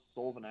 spots.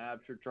 Sullivan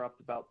Absher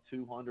dropped about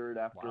 200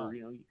 after,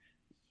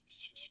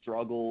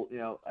 struggle,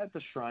 at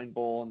the Shrine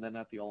Bowl and then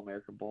at the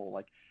All-American Bowl.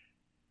 Like,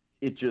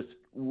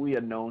 we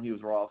had known he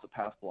was raw as a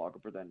pass blocker,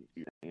 but then,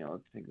 I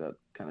think that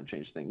kind of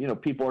changed things.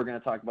 People are going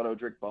to talk about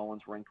Drake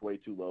Bowen's ranked way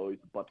too low. He's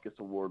a Butkus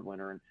Award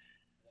winner. And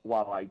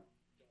while I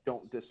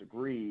don't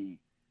disagree,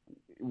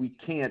 we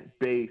can't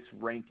base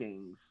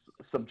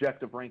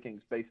subjective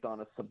rankings based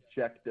on a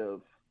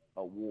subjective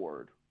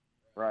award,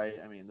 right?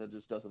 I mean, that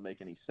just doesn't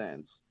make any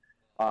sense.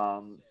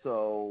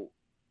 So,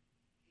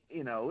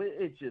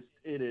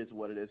 it is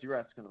what it is. You're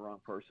asking the wrong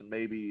person.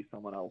 Maybe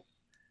someone else,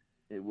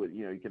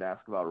 you could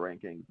ask about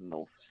rankings and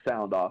they'll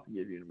sound off and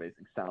give you an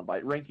amazing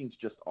soundbite. Rankings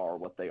just are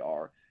what they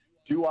are.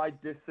 Do I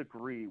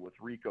disagree with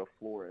Rico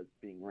Flores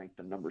being ranked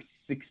the number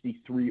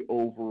 63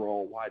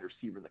 overall wide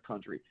receiver in the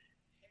country?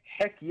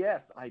 Heck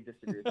yes, I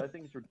disagree. I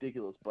think it's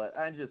ridiculous, but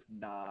I'm just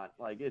not.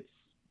 Like, it's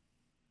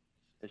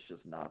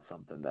just not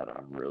something that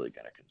I'm really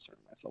going to concern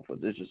myself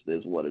with. It just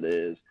is what it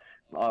is.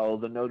 Oh,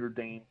 the Notre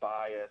Dame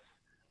bias.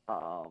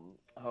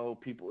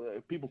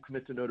 People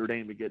commit to Notre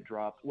Dame to get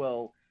dropped.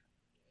 Well,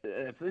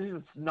 if this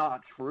is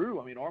not true,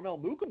 I mean, Armel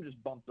Mukam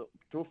just bumped up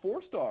to a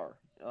 4-star.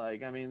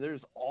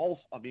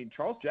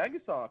 Charles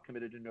Jagasaw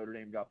committed to Notre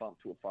Dame, got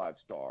bumped to a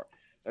 5-star.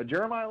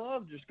 Jeremiah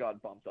Love just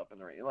got bumped up in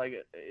the ranking. Like,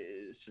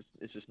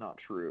 it's just not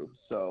true.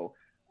 So,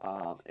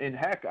 and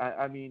heck,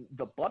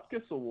 the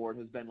Butkus Award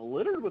has been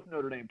littered with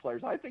Notre Dame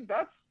players. I think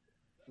that's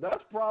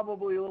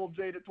probably a little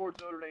jaded towards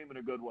Notre Dame in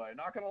a good way.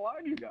 Not going to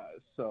lie to you guys.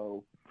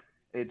 So,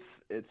 it's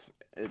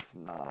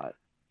not.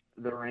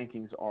 The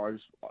rankings are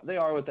what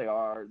they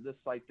are. This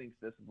site thinks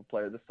this is a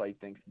player. This site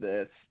thinks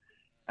this.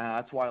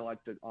 That's why I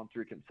like the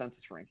On3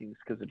 consensus rankings,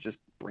 because it just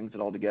brings it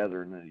all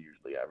together and then it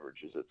usually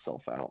averages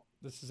itself out.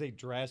 This is a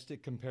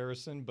drastic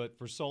comparison, but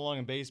for so long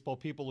in baseball,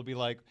 people will be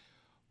like,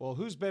 well,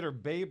 who's better,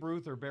 Babe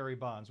Ruth or Barry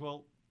Bonds?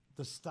 Well,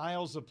 the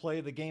styles of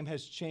play, the game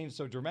has changed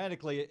so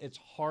dramatically, it's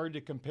hard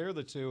to compare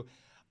the two.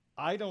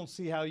 I don't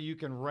see how you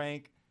can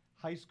rank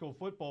high school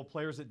football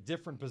players at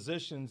different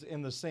positions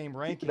in the same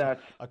ranking. A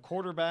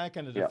quarterback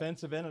and a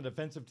defensive end, a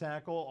defensive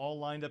tackle, all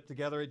lined up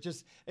together. It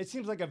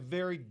seems like a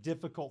very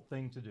difficult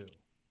thing to do.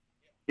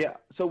 Yeah.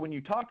 So when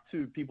you talk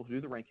to people who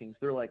do the rankings,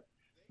 they're like,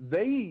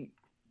 they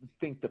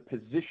think the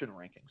position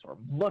rankings are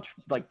much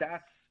like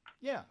that's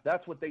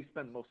what they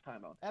spend most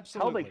time on.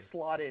 Absolutely. How they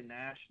slot in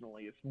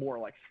nationally, it's more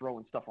like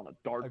throwing stuff on a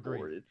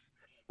dartboard. It's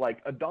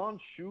like Adon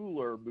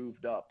Schuler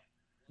moved up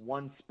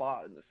one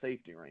spot in the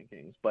safety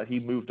rankings, but he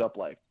moved up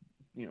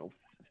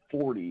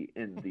 40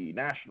 in the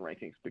national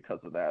rankings because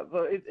of that.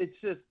 So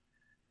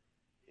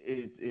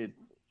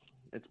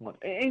it's much.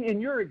 And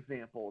in your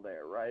example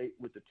there, right,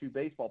 with the two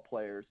baseball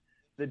players,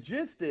 the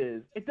gist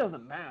is it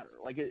doesn't matter.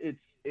 Like it's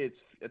a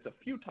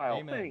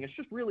futile thing. It's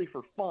just really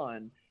for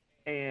fun,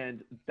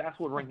 and that's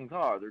what rankings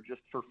are. They're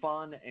just for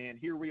fun, and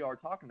here we are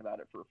talking about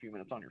it for a few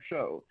minutes on your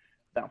show.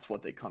 That's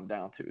what they come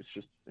down to. It's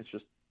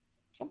just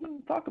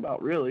something to talk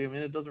about, really. I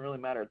mean, it doesn't really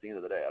matter at the end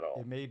of the day at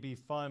all. It may be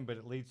fun, but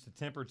it leads to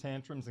temper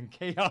tantrums and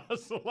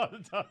chaos a lot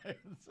of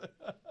times.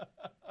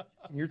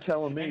 You're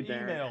telling me, and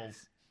Darren. Emails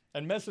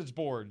and message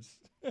boards.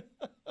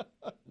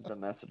 The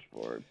message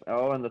boards.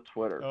 Oh, and the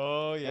Twitter.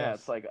 Oh, yes. Yeah,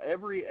 it's like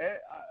every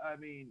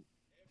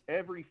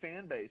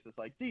fan base is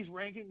like, these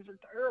rankings are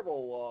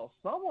terrible. Well,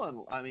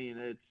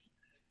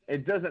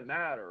 it doesn't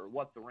matter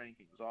what the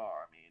rankings are.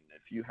 I mean,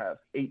 if you have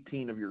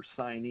 18 of your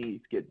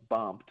signees get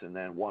bumped and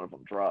then one of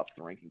them drops,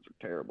 the rankings are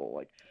terrible.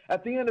 Like,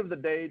 at the end of the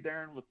day,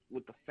 Darren,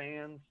 with the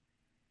fans,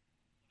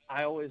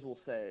 I always will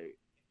say,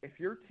 if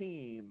your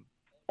team,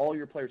 all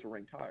your players are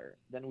ranked higher,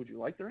 then would you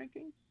like the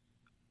rankings?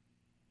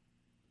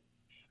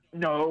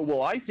 No,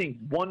 well, I think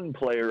one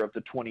player of the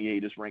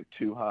 28 is ranked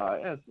too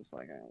high. It's just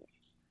like,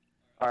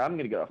 all right, I'm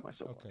going to get off my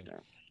soapbox now.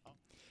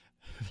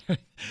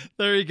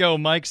 There you go,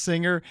 Mike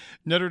Singer,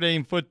 Notre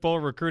Dame football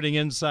recruiting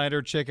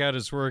insider. Check out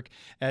his work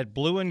at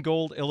Blue and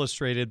Gold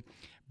Illustrated,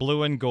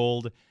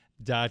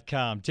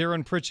 blueandgold.com.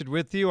 Darren Pritchett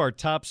with you. Our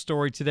top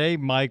story today,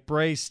 Mike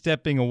Brey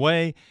stepping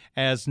away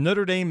as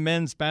Notre Dame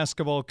men's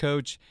basketball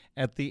coach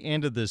at the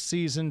end of the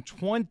season.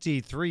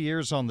 23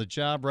 years on the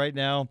job right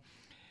now.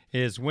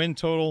 His win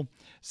total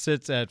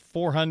sits at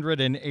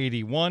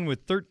 481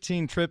 with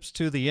 13 trips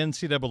to the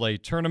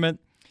NCAA tournament.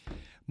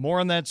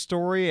 More on that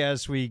story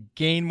as we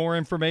gain more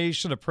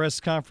information. A press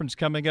conference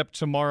coming up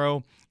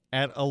tomorrow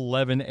at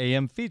 11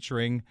 a.m.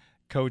 featuring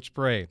Coach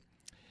Brey.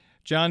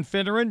 John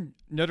Finneran,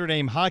 Notre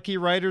Dame hockey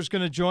writer, is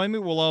going to join me.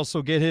 We'll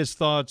also get his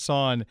thoughts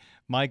on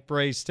Mike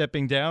Brey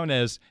stepping down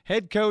as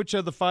head coach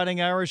of the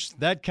Fighting Irish.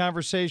 That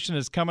conversation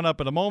is coming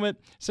up in a moment.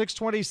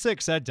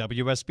 6:26 at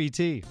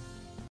WSBT.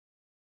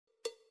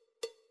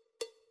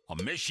 A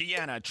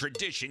Michiana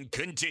tradition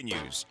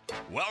continues.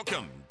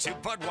 Welcome to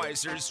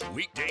Budweiser's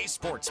Weekday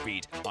Sports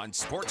Beat on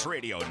Sports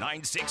Radio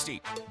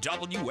 960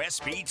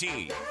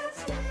 WSBT.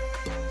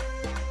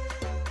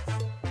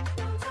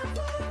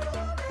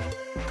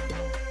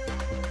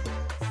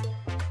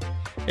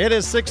 It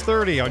is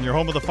 6:30 on your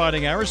home of the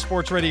Fighting Irish,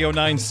 Sports Radio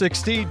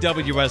 960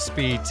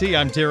 WSBT.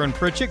 I'm Darren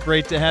Pritchett.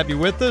 Great to have you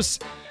with us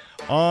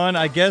on,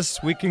 I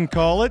guess we can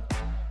call it,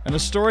 an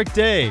historic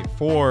day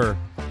for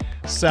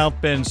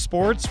South Bend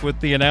sports with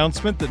the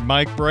announcement that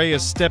Mike Brey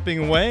is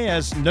stepping away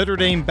as Notre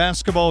Dame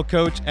basketball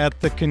coach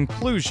at the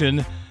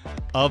conclusion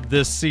of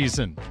this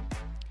season.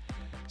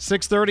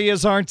 6:30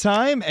 is our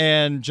time,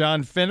 and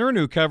John Finneran,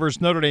 who covers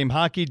Notre Dame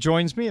hockey,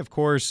 joins me. Of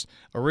course,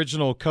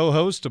 original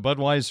co-host of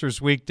Budweiser's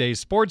Weekday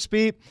Sports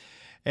Beat.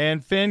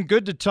 And Finn,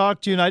 good to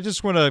talk to you, and I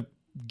just want to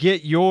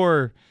get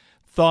your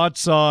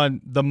thoughts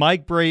on the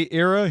Mike Brey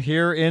era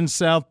here in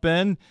South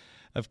Bend.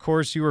 Of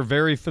course, you were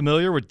very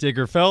familiar with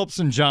Digger Phelps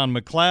and John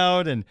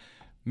McLeod, and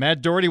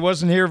Matt Doherty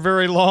wasn't here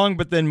very long,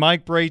 but then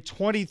Mike Brey,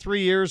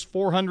 23 years,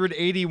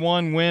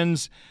 481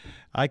 wins.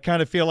 I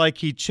kind of feel like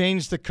he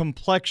changed the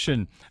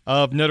complexion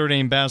of Notre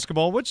Dame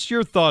basketball. What's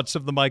your thoughts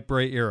of the Mike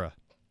Brey era?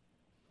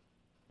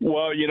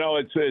 Well,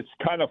 it's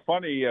kind of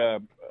funny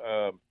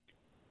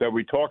that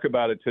we talk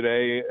about it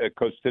today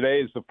because today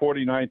is the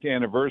 49th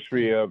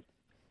anniversary of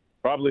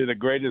probably the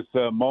greatest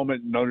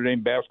moment in Notre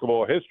Dame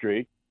basketball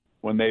history,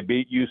 when they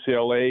beat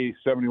UCLA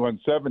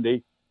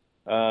 71-70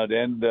 to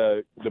end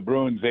the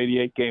Bruins'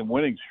 88-game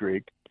winning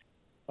streak.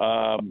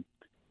 And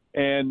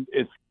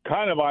it's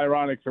kind of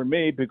ironic for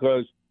me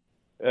because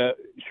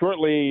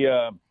shortly,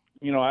 I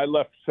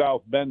left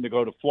South Bend to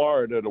go to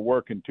Florida to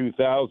work in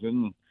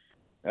 2000,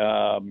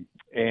 and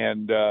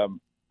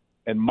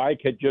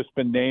Mike had just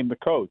been named the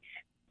coach.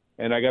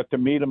 And I got to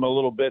meet him a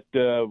little bit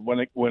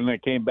when I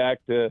came back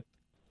to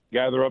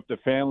gather up the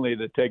family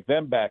to take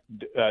them back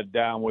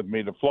down with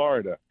me to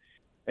Florida.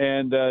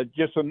 And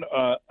just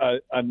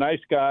a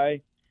nice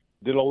guy,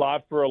 did a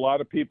lot for a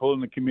lot of people in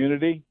the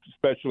community,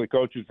 especially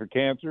coaches for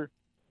cancer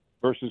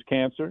versus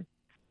cancer,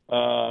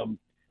 and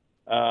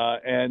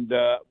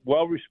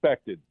well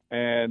respected,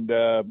 and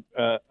a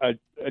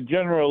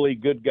generally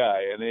good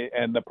guy.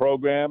 And the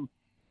program,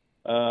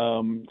 he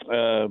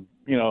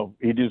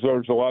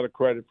deserves a lot of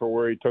credit for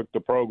where he took the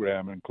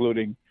program,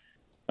 including,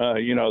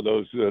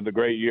 the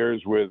great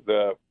years with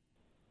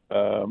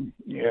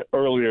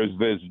earlier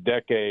this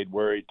decade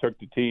where he took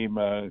the team,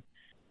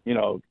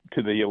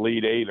 to the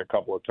Elite Eight a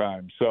couple of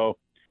times. So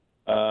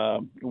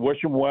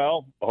wish him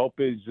well. Hope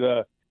he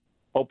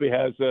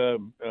has a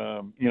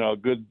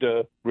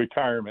good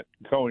retirement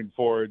going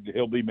forward.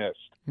 He'll be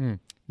missed.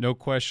 No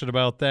question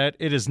about that.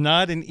 It is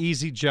not an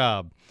easy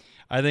job.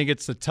 I think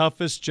it's the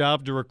toughest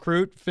job to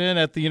recruit, Finn,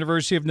 at the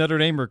University of Notre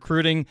Dame,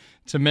 recruiting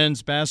to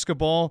men's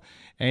basketball.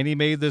 And he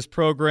made this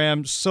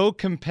program so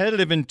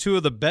competitive in two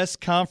of the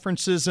best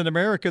conferences in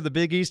America, the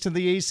Big East and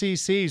the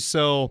ACC.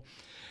 So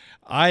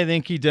I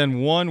think he done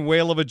one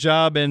whale of a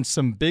job and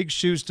some big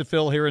shoes to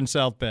fill here in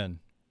South Bend.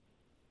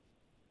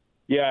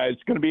 Yeah,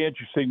 it's going to be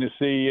interesting to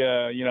see,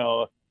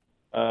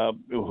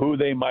 who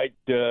they might,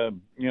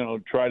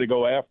 try to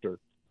go after.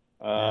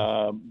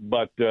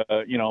 But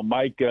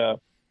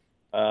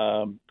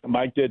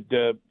Mike did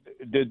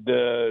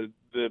the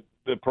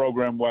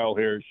program well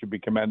here. Should be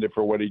commended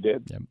for what he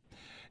did. Yep.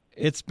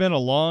 It's been a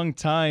long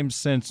time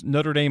since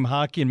Notre Dame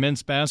hockey and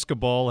men's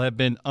basketball have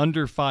been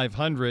under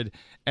 500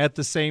 at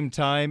the same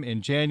time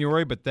in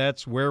January, but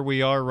that's where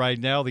we are right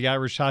now. The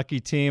Irish hockey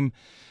team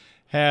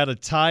had a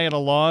tie and a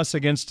loss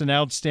against an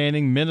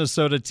outstanding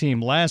Minnesota team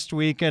last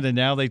weekend, and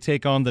now they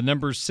take on the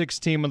number 6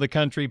 team in the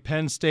country,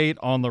 Penn State,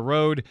 on the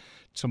road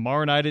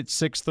tomorrow night at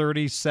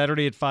 6:30,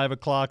 Saturday at 5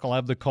 o'clock. I'll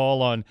have the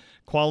call on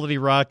Quality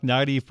Rock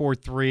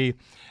 94.3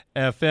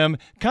 FM.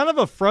 Kind of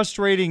a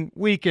frustrating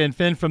weekend,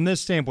 Finn, from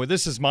this standpoint.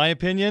 This is my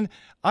opinion.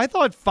 I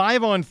thought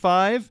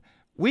 5-on-5,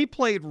 we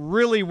played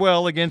really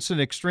well against an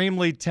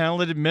extremely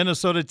talented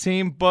Minnesota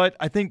team, but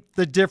I think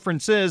the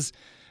difference is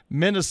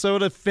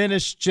Minnesota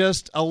finished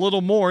just a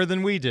little more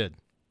than we did.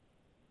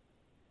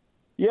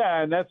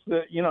 Yeah, and that's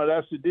the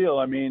deal.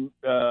 I mean,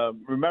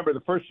 remember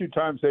the first 2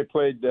 times they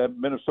played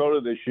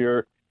Minnesota this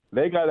year,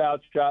 they got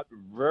outshot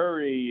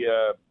very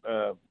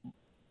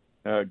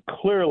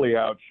clearly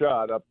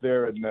outshot up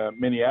there in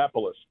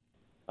Minneapolis.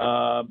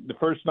 The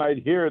first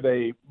night here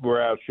they were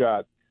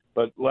outshot,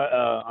 but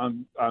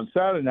on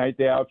Saturday night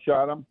they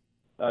outshot them,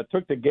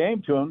 took the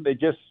game to them. They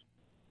just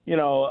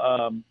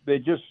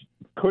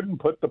couldn't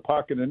put the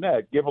puck in the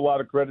net. Give a lot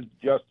of credit to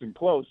Justin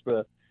Close,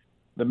 the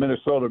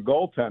Minnesota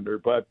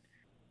goaltender, but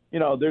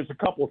there's a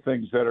couple of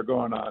things that are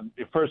going on.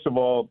 First of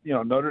all,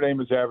 Notre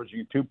Dame is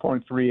averaging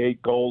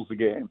 2.38 goals a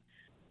game.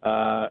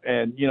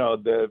 And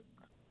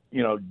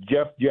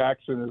Jeff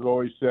Jackson has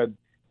always said,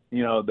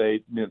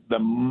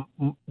 the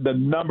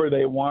number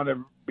they want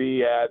to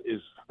be at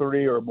is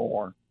 3 or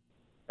more.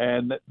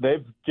 And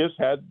they've just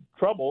had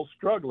trouble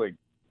struggling.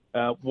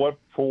 For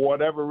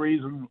whatever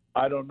reason,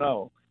 I don't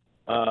know.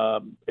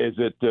 Is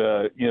it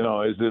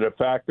a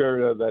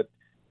factor that,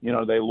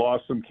 they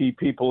lost some key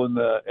people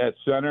at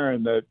center,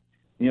 and that,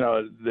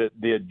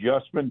 the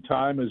adjustment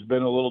time has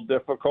been a little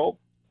difficult.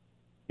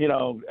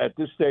 At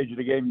this stage of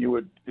the game, you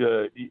would,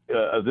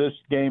 this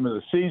game of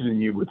the season,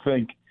 you would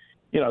think,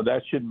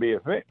 that shouldn't be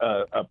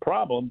a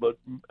problem, but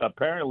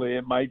apparently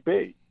it might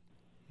be.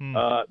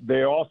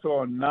 They also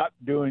are not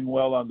doing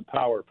well on the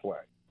power play.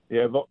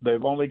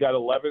 They've only got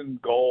 11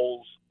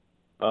 goals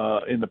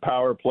in the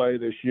power play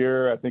this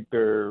year. I think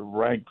they're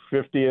ranked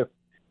 50th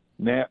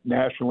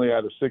nationally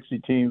out of 60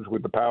 teams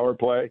with the power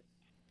play,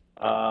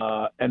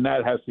 and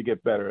that has to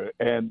get better.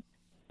 And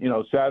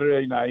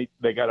Saturday night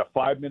they got a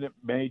 5-minute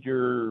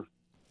major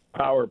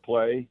power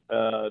play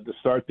to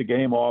start the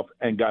game off,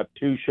 and got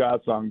 2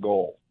 shots on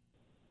goal.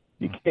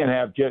 You can't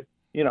have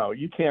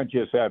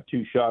just have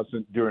 2 shots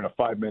during a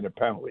 5-minute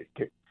penalty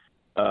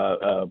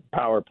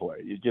power play.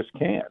 You just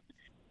can't.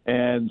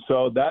 And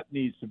so that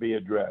needs to be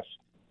addressed.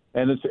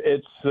 And it's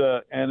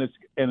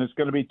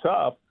going to be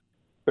tough,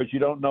 because you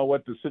don't know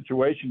what the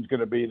situation is going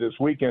to be this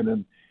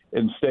weekend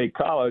in State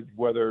College.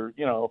 Whether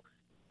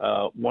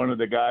one of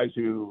the guys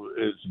who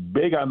is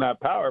big on that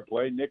power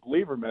play, Nick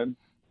Lieberman,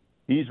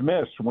 he's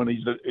missed when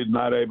he's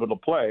not able to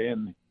play,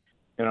 and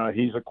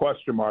he's a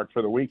question mark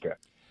for the weekend.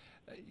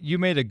 You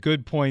made a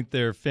good point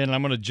there, Finn.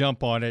 I'm going to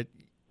jump on it.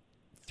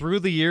 Through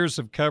the years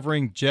of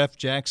covering Jeff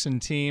Jackson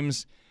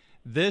teams,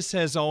 this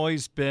has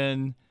always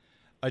been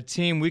a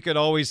team we could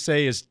always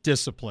say is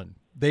disciplined.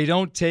 They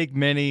don't take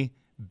many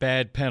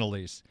bad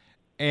penalties.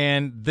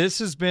 And this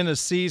has been a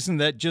season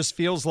that just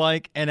feels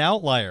like an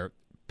outlier.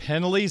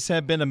 Penalties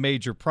have been a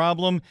major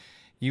problem.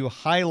 You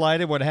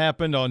highlighted what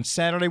happened on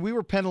Saturday. We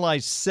were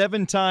penalized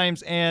 7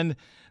 times, and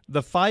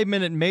the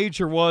 5-minute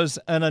major was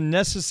an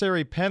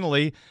unnecessary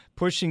penalty,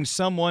 pushing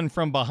someone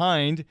from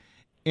behind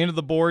into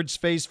the boards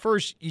face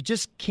first. You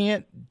just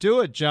can't do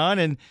it,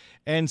 John.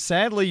 And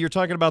sadly, you're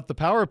talking about the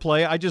power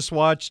play. I just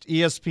watched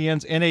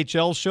ESPN's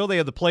NHL show. They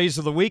had the plays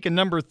of the week, and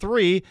number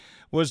 3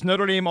 was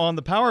Notre Dame on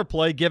the power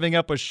play, giving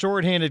up a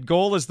shorthanded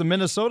goal as the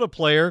Minnesota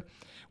player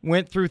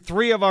went through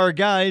 3 of our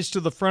guys to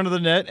the front of the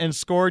net and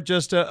scored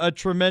just a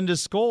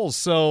tremendous goal.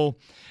 So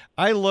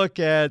I look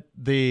at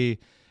the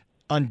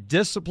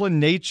undisciplined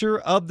nature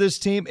of this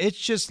team. It's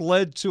just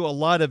led to a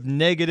lot of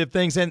negative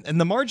things. And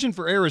the margin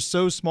for error is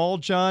so small,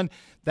 John.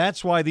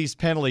 That's why these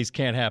penalties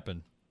can't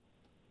happen.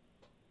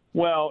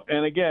 Well,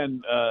 and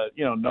again,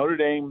 Notre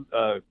Dame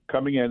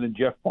coming in, and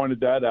Jeff pointed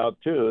that out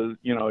too.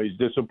 He's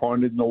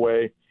disappointed in the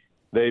way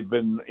they've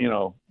been,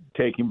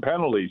 taking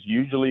penalties.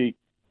 Usually,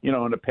 in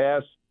the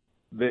past,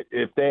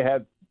 if they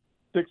had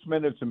 6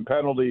 minutes in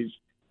penalties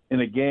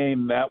in a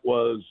game, that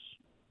was,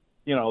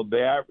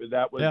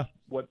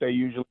 what they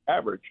usually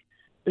average.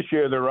 This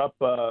year, they're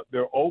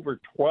over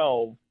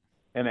 12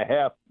 and a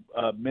half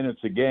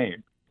minutes a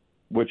game,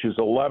 which is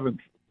the 11th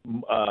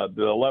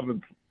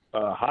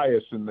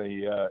highest in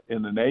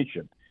the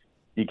nation.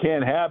 You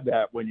can't have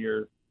that when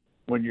you're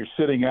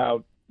sitting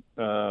out.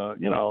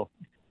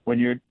 When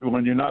you're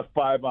not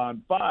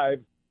 5-on-5,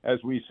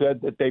 as we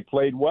said that they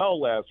played well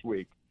last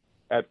week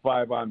at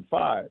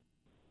 5-on-5.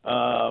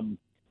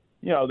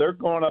 They're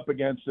going up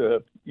against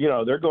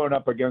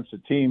a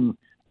team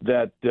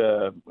that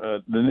the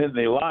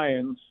Nittany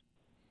Lions,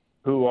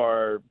 who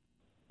are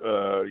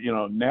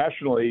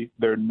nationally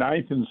they're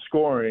 9th in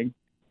scoring.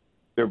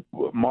 Their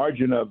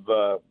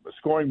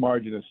scoring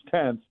margin is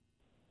 10th,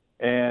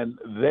 and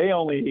they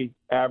only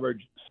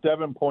average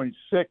 7.6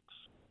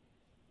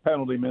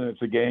 penalty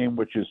minutes a game,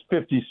 which is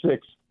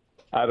 56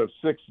 out of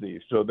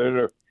 60. So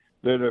they're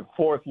the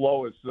 4th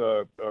lowest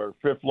or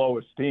 5th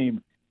lowest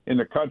team in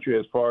the country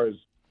as far as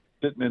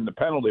sitting in the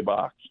penalty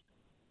box.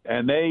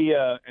 And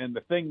and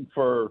the thing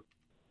for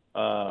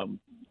when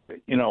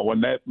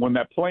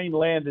that plane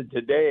landed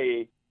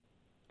today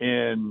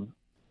in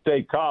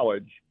State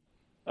College,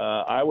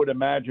 I would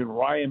imagine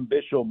Ryan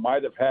Bishop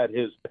might have had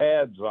his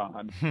pads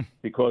on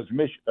because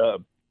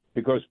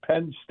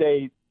Penn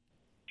State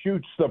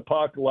shoots the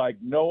puck like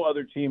no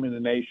other team in the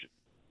nation.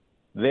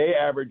 They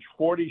average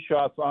 40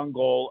 shots on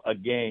goal a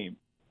game,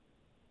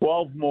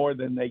 12 more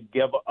than they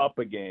give up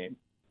a game.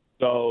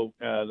 So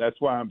that's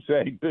why I'm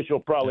saying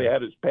Bishop probably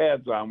had his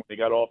pads on when he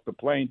got off the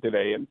plane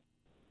today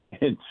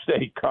in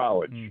State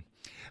College.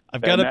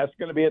 That's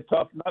going to be a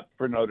tough nut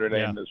for Notre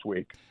Dame this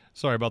week.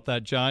 Sorry about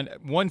that, John.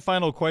 One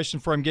final question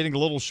for I'm getting a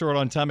little short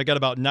on time. I got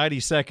about 90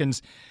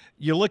 seconds.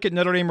 You look at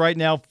Notre Dame right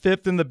now,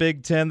 5th in the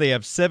Big Ten. They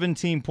have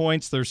 17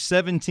 points. They're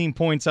 17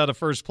 points out of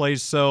first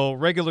place, so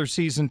regular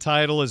season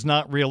title is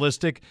not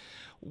realistic.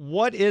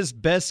 What is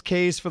best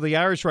case for the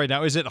Irish right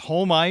now? Is it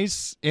home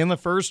ice in the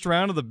first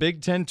round of the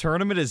Big Ten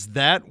tournament? Is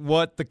that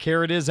what the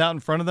carrot is out in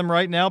front of them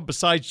right now,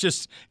 besides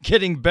just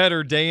getting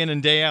better day in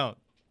and day out?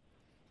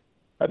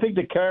 I think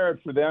the carrot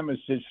for them is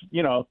just,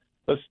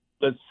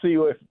 let's see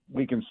if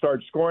we can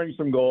start scoring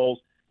some goals.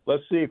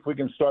 Let's see if we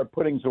can start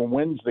putting some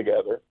wins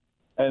together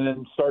and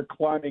then start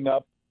climbing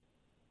up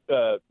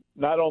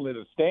not only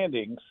the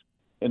standings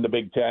in the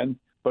Big Ten,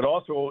 but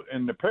also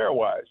in the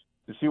pairwise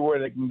to see where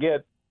they can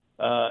get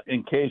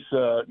in case,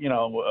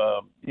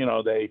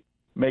 they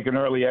make an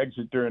early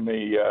exit during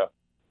the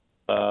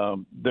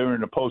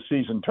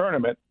postseason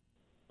tournament.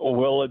 Or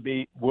will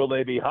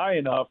they be high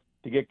enough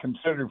to get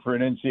considered for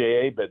an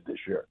NCAA bid this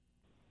year?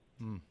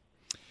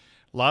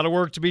 A lot of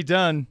work to be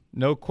done,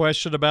 no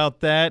question about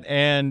that,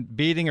 and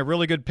beating a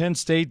really good Penn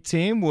State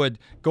team would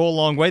go a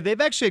long way.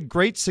 They've actually had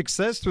great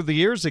success through the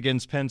years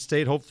against Penn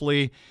State.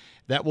 Hopefully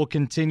that will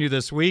continue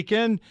this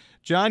weekend.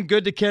 John,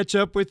 good to catch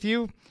up with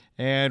you,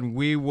 and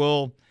we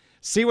will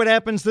see what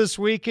happens this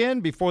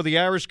weekend before the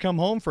Irish come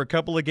home for a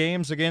couple of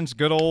games against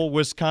good old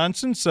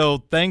Wisconsin. So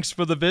thanks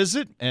for the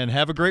visit, and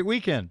have a great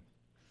weekend.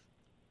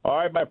 All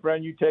right, my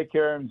friend, you take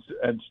care and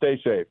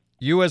stay safe.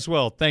 You as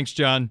well. Thanks,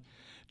 John.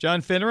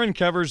 John Finneran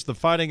covers the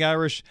Fighting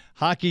Irish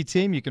hockey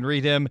team. You can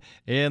read him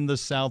in the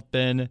South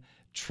Bend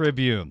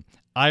Tribune.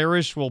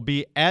 Irish will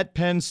be at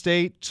Penn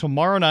State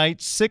tomorrow night,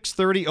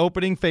 6:30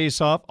 opening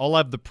faceoff. I'll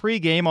have the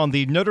pregame on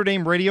the Notre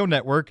Dame Radio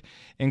Network,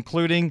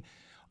 including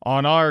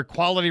on our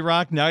Quality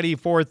Rock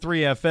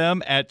 94.3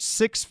 FM at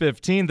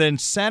 6:15. Then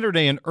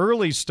Saturday, an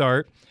early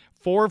start,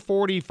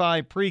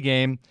 4:45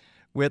 pregame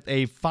with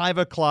a 5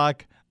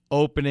 o'clock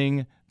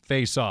opening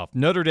faceoff.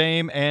 Notre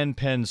Dame and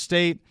Penn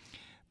State.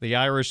 The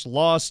Irish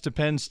lost to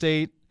Penn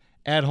State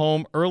at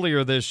home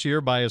earlier this year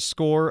by a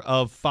score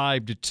of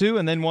 5-2,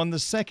 and then won the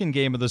second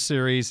game of the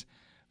series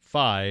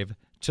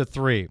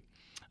 5-3.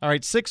 All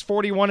right,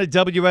 6:41 at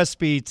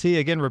WSBT.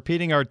 Again,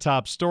 repeating our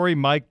top story,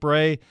 Mike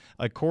Brey,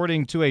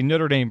 according to a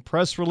Notre Dame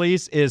press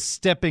release, is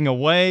stepping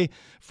away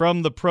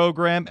from the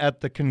program at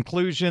the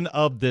conclusion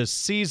of this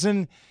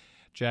season.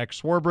 Jack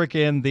Swarbrick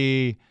in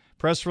the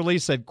press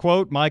release said,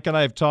 quote, Mike and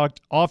I have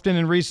talked often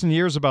in recent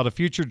years about a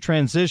future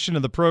transition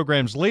of the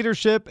program's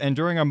leadership, and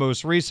during our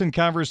most recent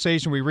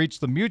conversation, we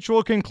reached the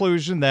mutual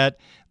conclusion that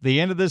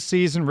the end of this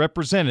season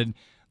represented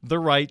the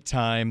right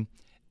time,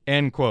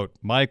 end quote.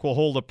 Mike will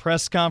hold a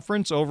press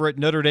conference over at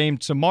Notre Dame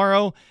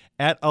tomorrow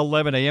at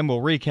 11 a.m. We'll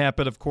recap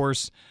it, of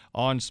course,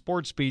 on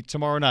SportsBeat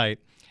tomorrow night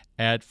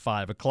at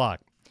 5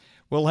 o'clock.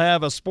 We'll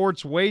have a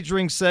sports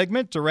wagering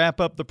segment to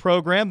wrap up the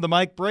program. The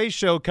Mike Brey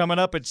Show coming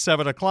up at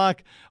 7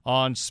 o'clock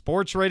on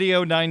Sports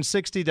Radio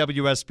 960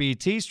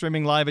 WSBT,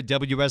 streaming live at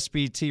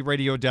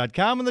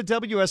WSBTradio.com and the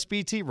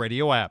WSBT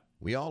Radio app.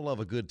 We all love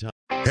a good time.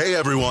 Hey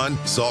everyone,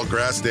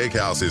 Saltgrass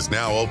Steakhouse is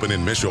now open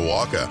in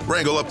Mishawaka.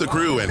 Wrangle up the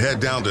crew and head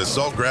down to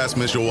Saltgrass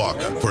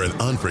Mishawaka for an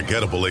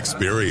unforgettable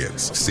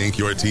experience. Sink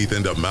your teeth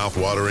into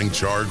mouth-watering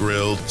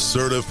char-grilled,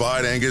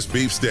 certified Angus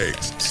beef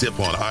steaks. Sip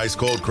on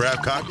ice-cold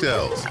craft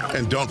cocktails.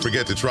 And don't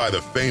forget to try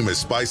the famous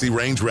spicy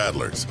range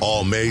rattlers,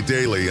 all made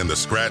daily in the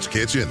Scratch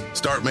Kitchen.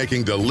 Start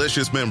making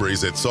delicious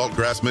memories at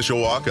Saltgrass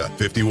Mishawaka,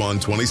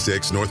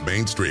 5126 North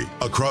Main Street,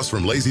 across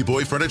from Lazy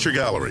Boy Furniture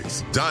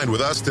Galleries. Dine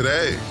with us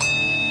today.